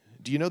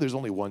 Do you know there's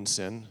only one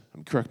sin?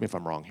 Correct me if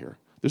I'm wrong here.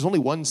 There's only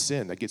one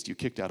sin that gets you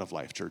kicked out of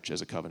Life Church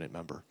as a covenant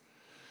member,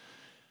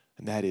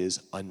 and that is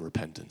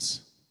unrepentance.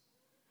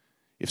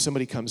 If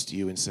somebody comes to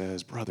you and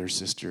says, brother,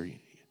 sister,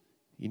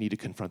 you need to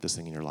confront this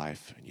thing in your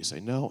life, and you say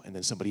no, and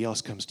then somebody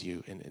else comes to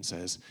you and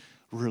says,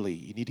 really,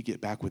 you need to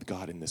get back with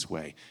God in this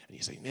way, and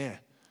you say, nah.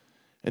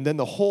 And then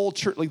the whole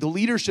church, like the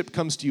leadership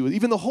comes to you,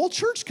 even the whole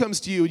church comes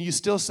to you, and you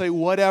still say,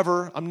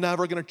 whatever, I'm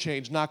never going to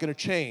change, not going to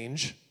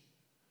change.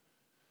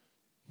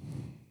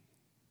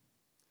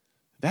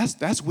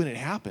 That's when it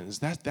happens.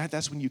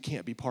 That's when you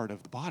can't be part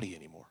of the body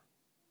anymore.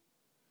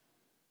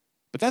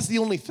 But that's the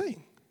only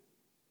thing.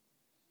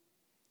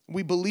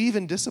 We believe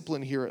in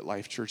discipline here at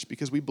Life Church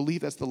because we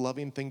believe that's the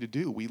loving thing to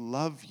do. We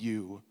love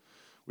you.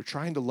 We're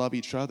trying to love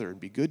each other and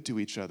be good to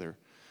each other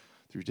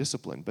through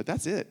discipline. But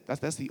that's it.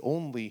 That's the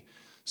only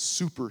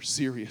super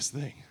serious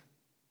thing.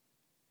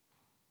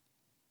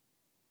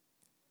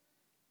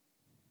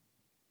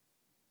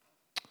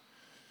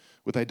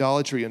 With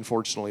idolatry,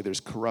 unfortunately,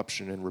 there's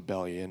corruption and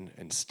rebellion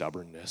and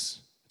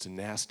stubbornness. It's a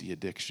nasty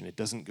addiction. It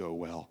doesn't go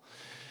well.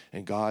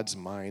 And God's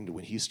mind,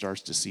 when he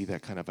starts to see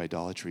that kind of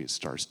idolatry, it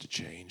starts to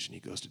change, and he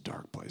goes to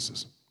dark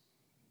places.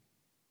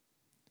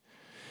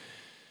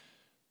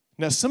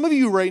 Now, some of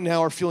you right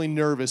now are feeling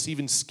nervous,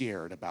 even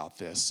scared about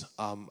this.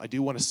 I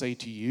do want to say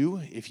to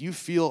you, if you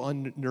feel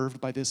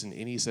unnerved by this in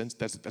any sense,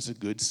 that's a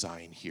good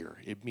sign here.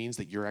 It means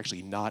that you're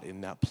actually not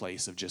in that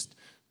place of just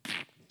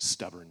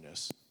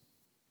stubbornness.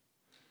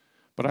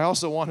 But I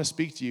also want to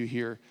speak to you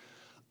here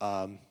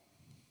that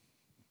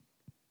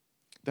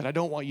I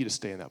don't want you to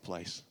stay in that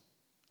place.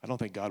 I don't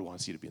think God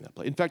wants you to be in that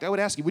place. In fact, I would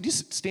ask you, would you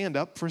stand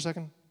up for a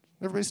second?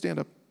 Everybody stand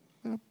up.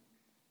 Stand up.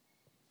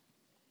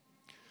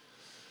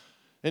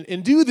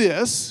 And do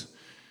this.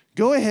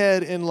 Go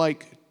ahead and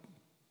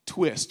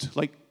twist.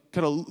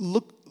 Kind of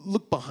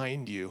look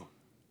behind you.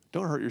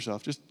 Don't hurt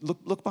yourself. Just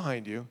look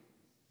behind you.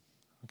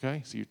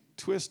 Okay? So you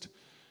twist.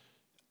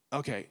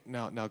 Okay,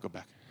 now go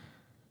back.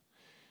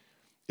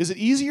 Is it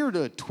easier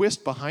to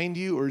twist behind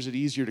you, or is it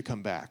easier to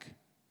come back?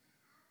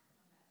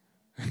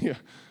 Yeah,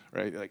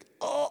 right?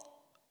 Oh.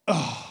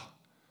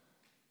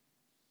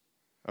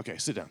 Okay,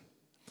 sit down.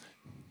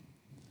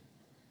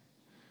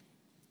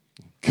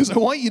 Because I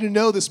want you to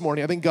know this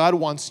morning, I think God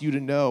wants you to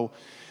know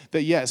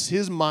that yes,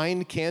 his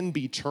mind can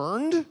be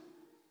turned.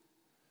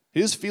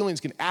 His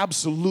feelings can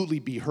absolutely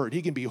be hurt.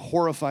 He can be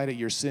horrified at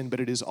your sin, but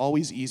it is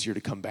always easier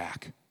to come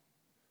back.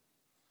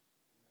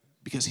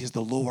 Because he is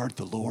the Lord,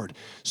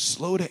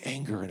 slow to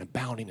anger and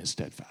abounding in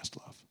steadfast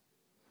love.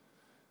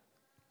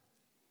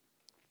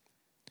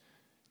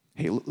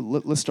 Hey,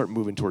 let's start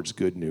moving towards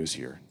good news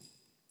here.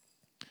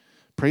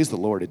 Praise the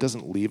Lord. It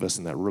doesn't leave us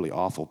in that really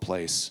awful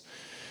place.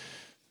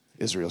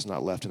 Israel's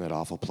not left in that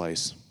awful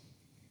place.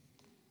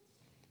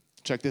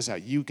 Check this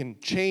out. You can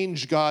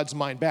change God's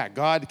mind back.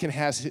 God can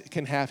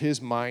have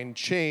his mind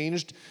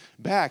changed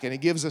back. And it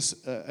gives us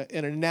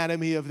an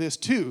anatomy of this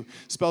too.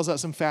 Spells out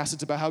some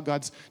facets about how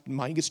God's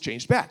mind gets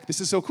changed back. This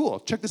is so cool.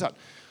 Check this out.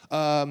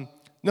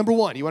 Number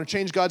one, you want to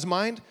change God's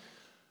mind?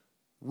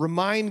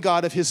 Remind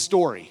God of his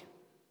story.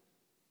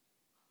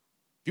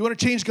 If you want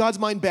to change God's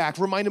mind back,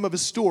 remind him of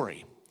his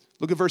story.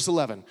 Look at verse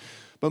 11.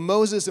 But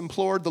Moses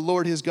implored the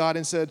Lord his God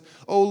and said,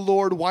 O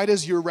Lord, why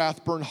does your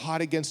wrath burn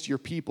hot against your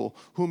people,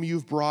 whom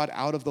you've brought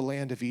out of the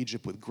land of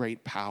Egypt with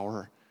great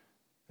power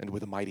and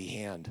with a mighty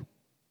hand?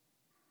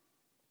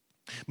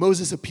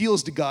 Moses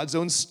appeals to God's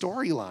own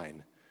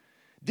storyline.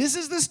 This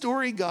is the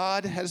story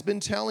God has been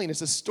telling.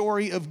 It's a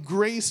story of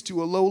grace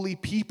to a lowly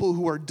people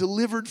who are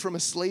delivered from a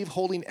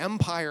slave-holding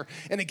empire,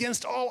 and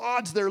against all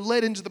odds, they're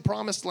led into the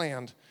promised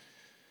land.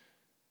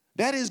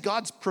 That is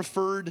God's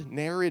preferred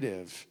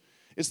narrative.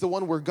 It's the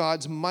one where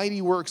God's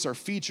mighty works are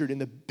featured in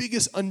the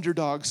biggest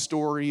underdog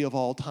story of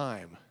all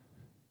time.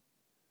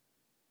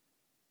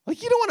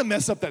 You don't want to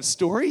mess up that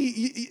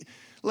story.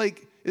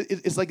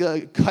 It's like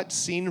a cut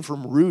scene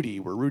from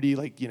Rudy, where Rudy,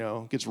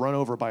 gets run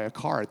over by a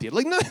car at the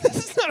end. No,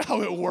 this is not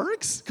how it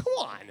works. Come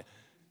on.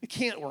 It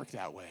can't work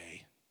that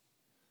way.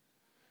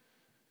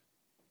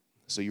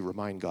 So you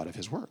remind God of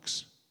his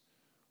works.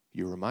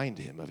 You remind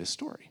him of his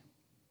story.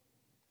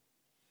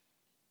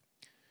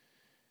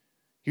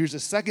 Here's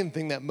a second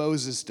thing that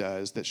Moses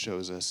does that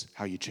shows us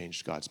how you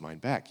changed God's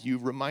mind back. You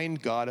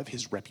remind God of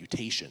his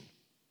reputation.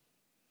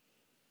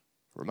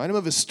 Remind him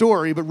of his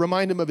story, but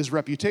remind him of his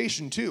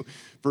reputation too.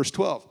 Verse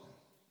 12.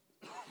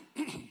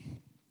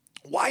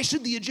 Why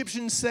should the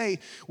Egyptians say,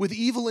 with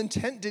evil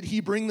intent did he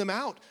bring them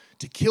out,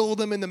 to kill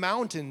them in the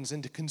mountains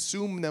and to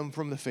consume them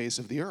from the face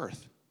of the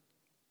earth?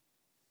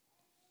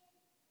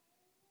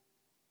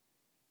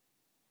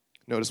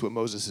 Notice what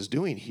Moses is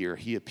doing here.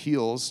 He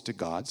appeals to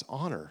God's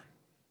honor.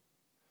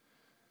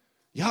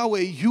 Yahweh,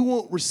 you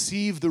won't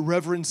receive the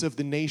reverence of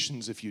the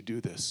nations if you do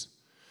this.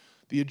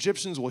 The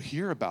Egyptians will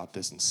hear about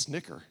this and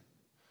snicker.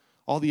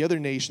 All the other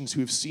nations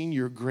who have seen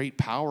your great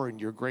power and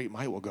your great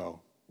might will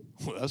go,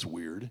 well, that's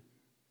weird.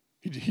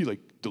 He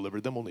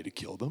delivered them only to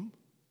kill them.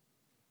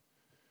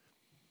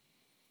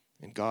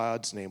 And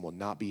God's name will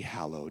not be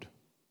hallowed.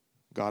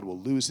 God will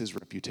lose his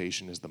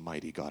reputation as the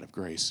mighty God of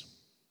grace.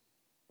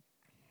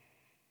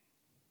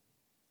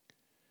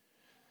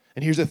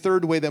 And here's a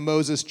third way that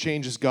Moses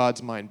changes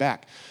God's mind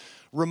back.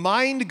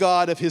 Remind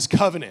God of his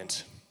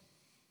covenant.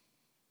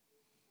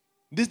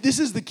 This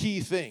is the key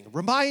thing.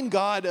 Remind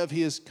God of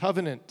his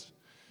covenant.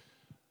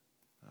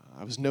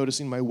 I was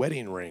noticing my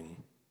wedding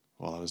ring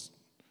while I was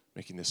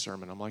making this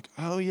sermon. I'm like,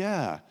 oh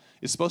yeah,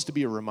 it's supposed to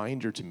be a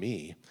reminder to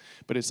me,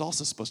 but it's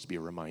also supposed to be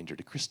a reminder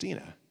to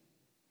Christina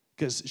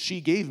because she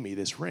gave me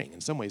this ring.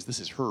 In some ways, this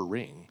is her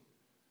ring.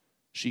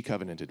 She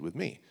covenanted with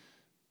me.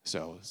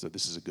 So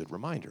this is a good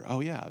reminder.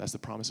 Oh yeah, that's the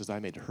promises I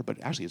made to her, but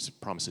actually it's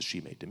promises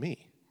she made to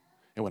me.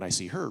 And when I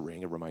see her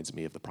ring, it reminds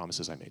me of the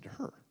promises I made to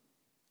her.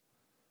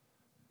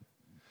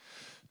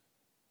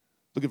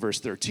 Look at verse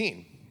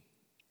 13.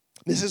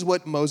 This is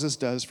what Moses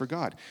does for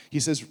God. He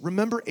says,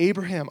 remember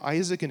Abraham,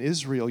 Isaac, and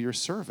Israel, your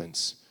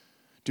servants,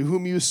 to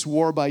whom you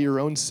swore by your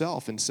own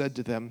self and said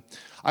to them,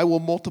 I will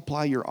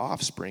multiply your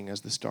offspring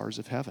as the stars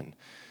of heaven,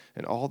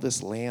 and all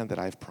this land that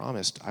I've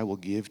promised I will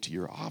give to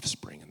your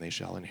offspring, and they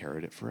shall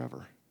inherit it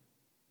forever.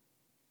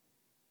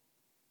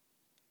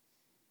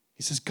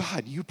 He says,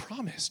 God, you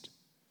promised.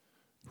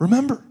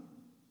 Remember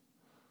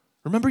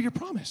your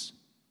promise.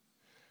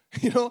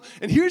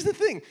 And here's the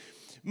thing.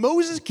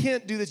 Moses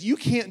can't do this. You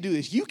can't do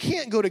this. You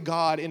can't go to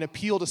God and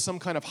appeal to some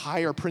kind of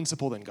higher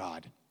principle than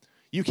God.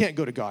 You can't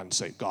go to God and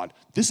say, God,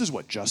 this is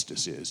what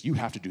justice is. You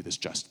have to do this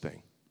just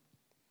thing.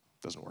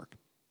 Doesn't work.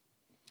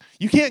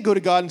 You can't go to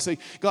God and say,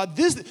 God,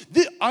 this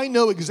I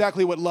know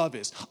exactly what love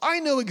is.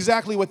 I know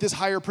exactly what this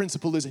higher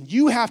principle is, and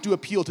you have to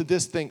appeal to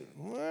this thing.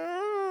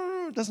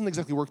 Well, it doesn't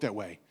exactly work that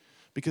way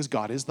because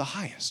God is the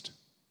highest.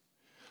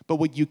 But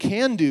what you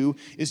can do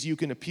is you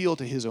can appeal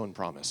to his own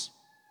promise.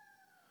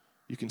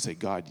 You can say,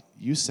 God,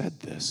 you said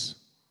this,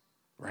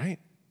 right?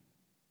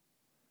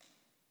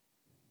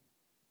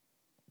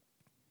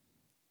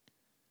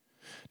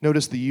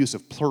 Notice the use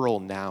of plural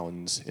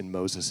nouns in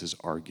Moses'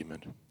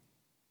 argument.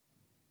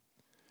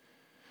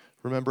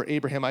 Remember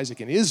Abraham, Isaac,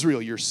 and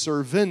Israel, your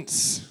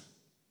servants.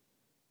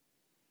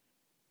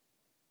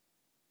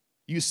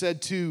 You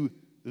said to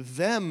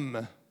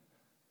them,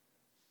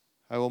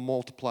 I will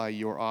multiply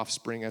your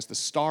offspring as the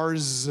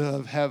stars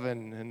of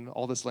heaven, and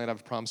all this land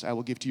I've promised I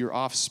will give to your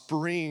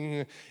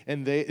offspring,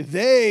 and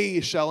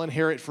they shall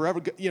inherit forever.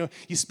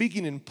 He's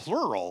speaking in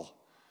plural.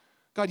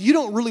 God, you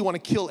don't really want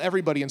to kill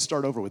everybody and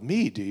start over with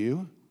me, do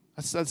you?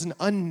 That's an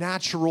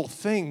unnatural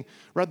thing.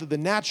 Rather, the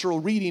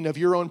natural reading of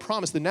your own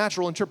promise, the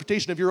natural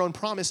interpretation of your own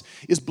promise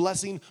is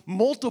blessing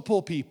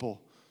multiple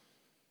people.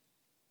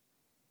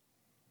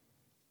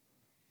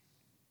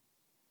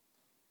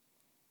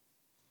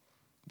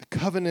 The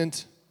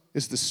covenant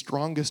is the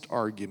strongest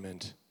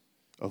argument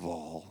of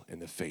all in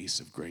the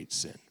face of great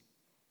sin.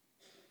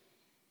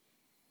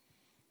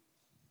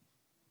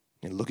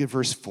 And look at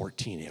verse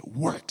 14. It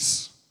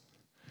works.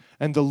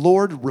 And the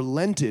Lord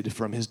relented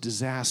from his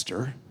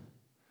disaster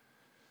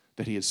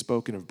that he had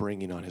spoken of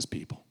bringing on his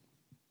people.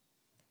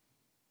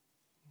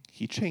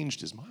 He changed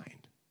his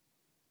mind.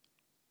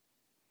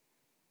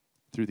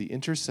 Through the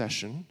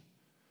intercession,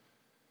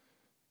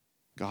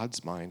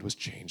 God's mind was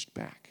changed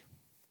back.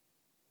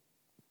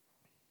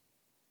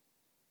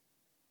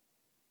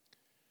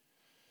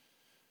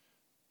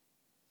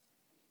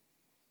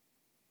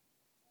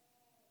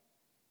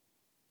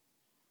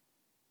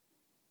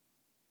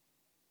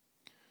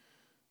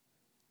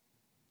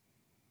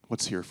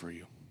 What's here for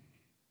you?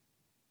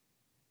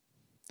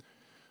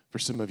 For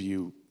some of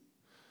you,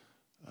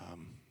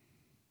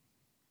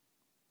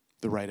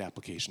 the right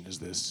application is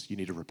this. You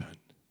need to repent.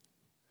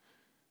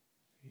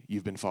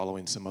 You've been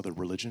following some other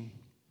religion.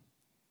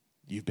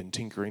 You've been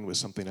tinkering with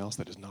something else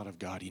that is not of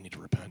God. You need to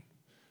repent.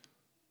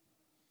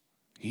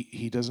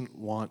 He doesn't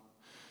want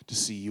to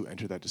see you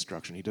enter that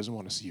destruction. He doesn't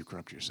want to see you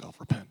corrupt yourself.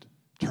 Repent.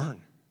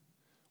 Turn.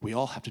 We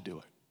all have to do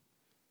it.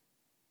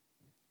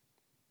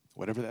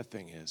 Whatever that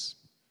thing is.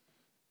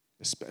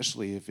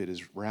 Especially if it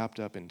is wrapped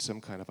up in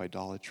some kind of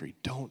idolatry.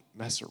 Don't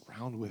mess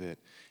around with it.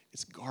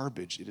 It's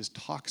garbage. It is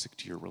toxic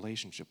to your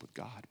relationship with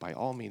God. By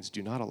all means,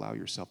 do not allow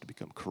yourself to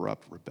become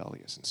corrupt,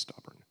 rebellious, and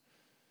stubborn.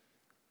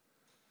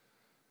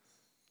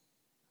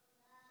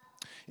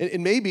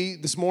 And maybe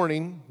this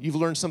morning you've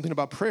learned something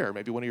about prayer.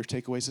 Maybe one of your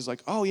takeaways is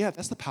like, oh yeah,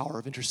 that's the power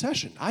of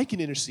intercession. I can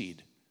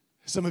intercede.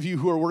 Some of you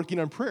who are working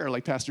on prayer,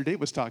 like Pastor Dave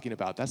was talking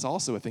about, that's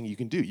also a thing you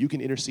can do. You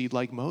can intercede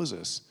like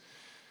Moses.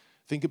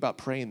 Think about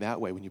praying that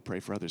way when you pray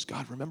for others.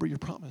 God, remember your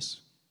promise.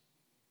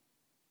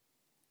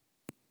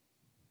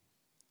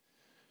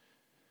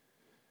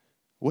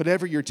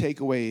 Whatever your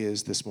takeaway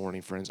is this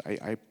morning, friends,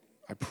 I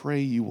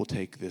pray you will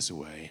take this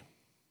away.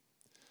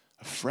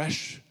 A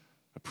fresh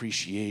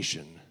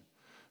appreciation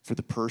for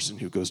the person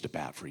who goes to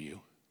bat for you.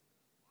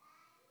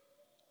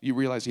 You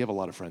realize you have a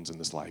lot of friends in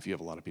this life. You have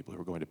a lot of people who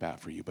are going to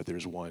bat for you, but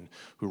there's one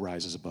who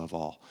rises above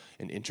all,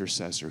 an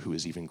intercessor who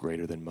is even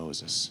greater than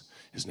Moses.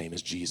 His name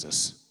is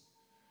Jesus.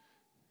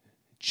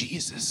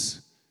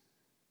 Jesus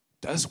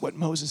does what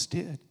Moses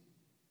did.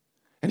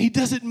 And he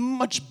does it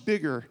much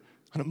bigger,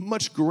 on a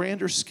much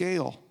grander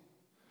scale,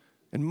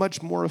 and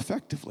much more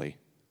effectively.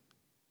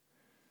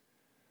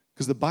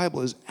 Because the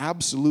Bible is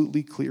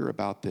absolutely clear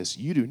about this.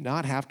 You do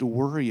not have to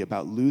worry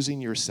about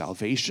losing your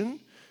salvation.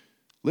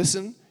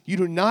 Listen, you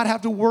do not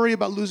have to worry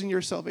about losing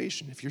your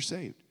salvation if you're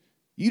saved.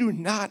 You do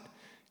not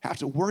have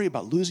to worry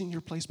about losing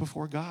your place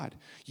before God.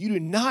 You do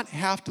not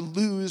have to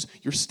lose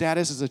your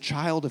status as a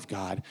child of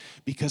God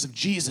because of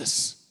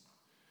Jesus.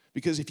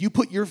 Because if you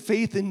put your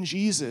faith in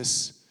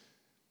Jesus,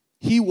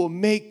 he will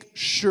make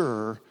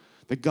sure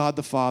that God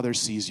the Father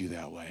sees you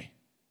that way.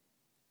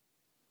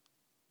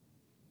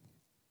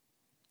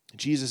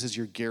 Jesus is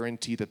your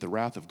guarantee that the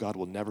wrath of God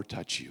will never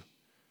touch you.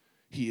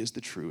 He is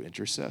the true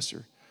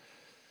intercessor.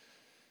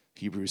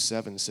 Hebrews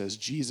 7 says,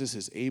 Jesus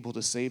is able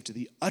to save to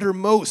the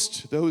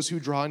uttermost those who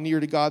draw near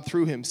to God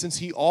through him, since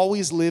he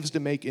always lives to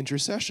make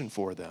intercession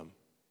for them.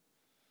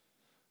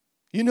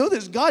 You know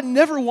this, God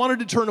never wanted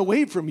to turn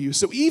away from you.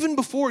 So even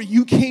before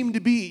you came to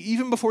be,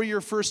 even before your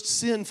first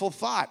sinful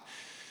thought,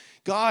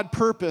 God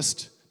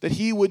purposed that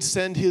he would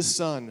send his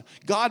son.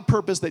 God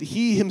purposed that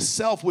he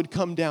himself would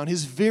come down,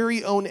 his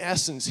very own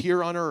essence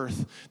here on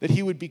earth, that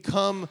he would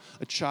become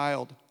a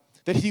child,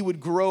 that he would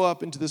grow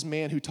up into this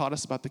man who taught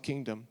us about the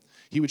kingdom.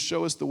 He would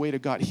show us the way to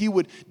God. He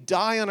would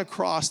die on a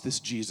cross, this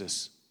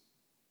Jesus.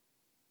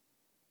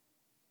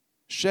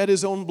 Shed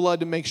his own blood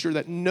to make sure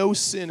that no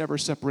sin ever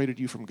separated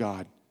you from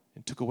God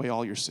and took away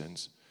all your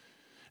sins.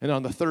 And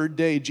on the third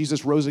day,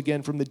 Jesus rose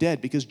again from the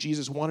dead because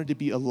Jesus wanted to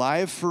be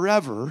alive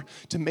forever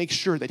to make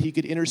sure that he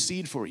could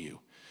intercede for you.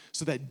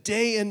 So that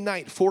day and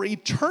night, for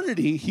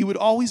eternity, he would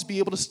always be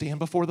able to stand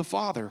before the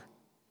Father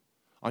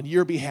on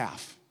your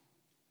behalf.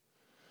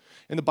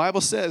 And the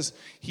Bible says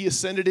he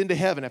ascended into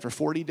heaven after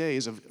 40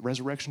 days of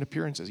resurrection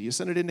appearances. He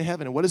ascended into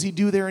heaven. And what does he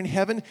do there in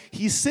heaven?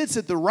 He sits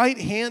at the right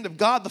hand of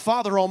God the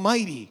Father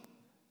Almighty.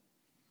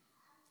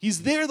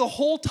 He's there the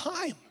whole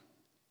time.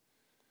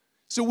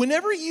 So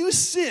whenever you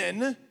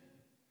sin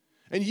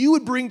and you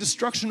would bring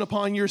destruction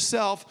upon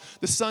yourself,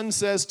 the Son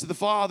says to the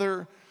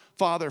Father,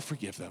 Father,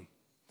 forgive them.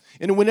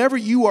 And whenever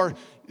you are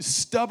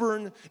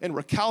stubborn and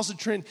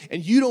recalcitrant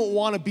and you don't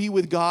want to be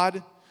with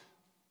God,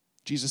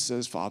 Jesus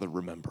says, Father,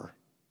 remember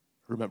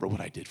what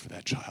I did for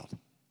that child.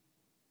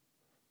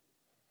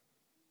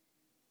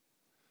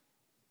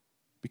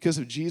 Because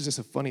of Jesus,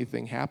 a funny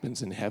thing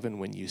happens in heaven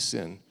when you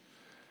sin.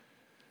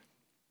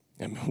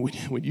 And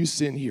when you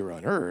sin here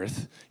on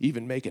earth,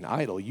 even make an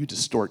idol, you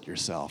distort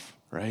yourself,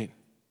 right?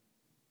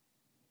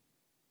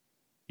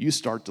 You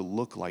start to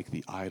look like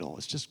the idol.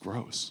 It's just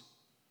gross.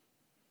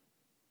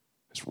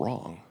 It's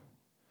wrong.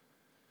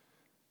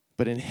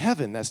 But in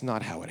heaven, that's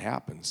not how it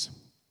happens.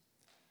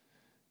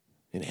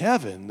 In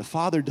heaven, the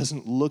Father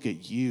doesn't look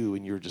at you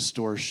and your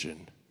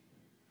distortion.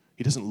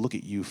 He doesn't look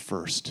at you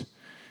first.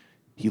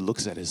 He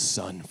looks at his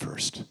Son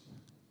first.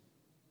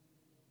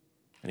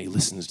 And he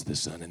listens to the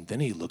Son, and then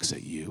he looks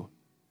at you.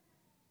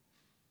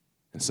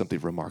 And something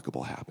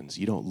remarkable happens.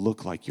 You don't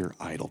look like your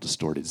idol,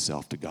 distorted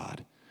self to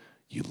God.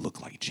 You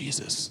look like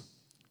Jesus.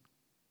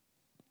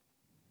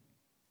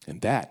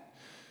 And that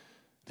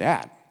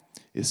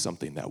is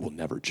something that will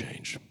never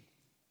change.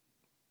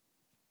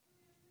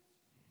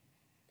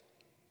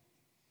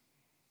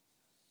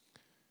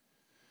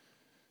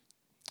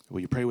 Will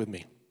you pray with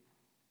me?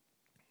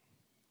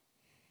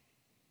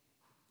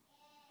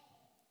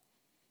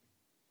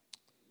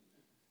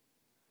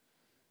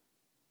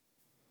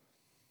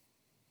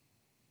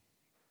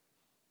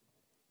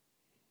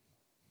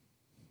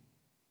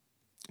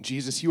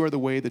 Jesus, you are the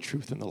way, the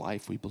truth, and the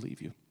life. We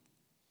believe you.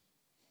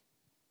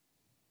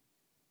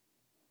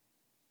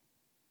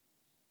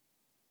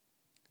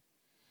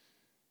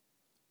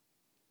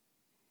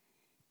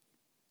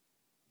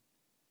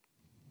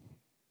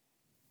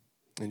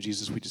 And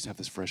Jesus, we just have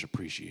this fresh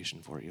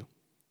appreciation for you.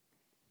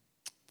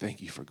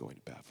 Thank you for going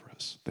to bat for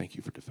us. Thank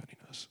you for defending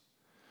us.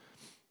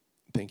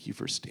 Thank you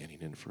for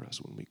standing in for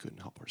us when we couldn't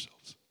help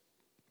ourselves.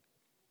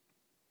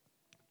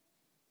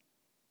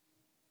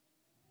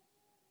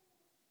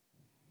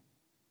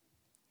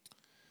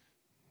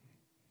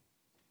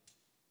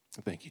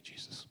 Thank you,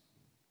 Jesus.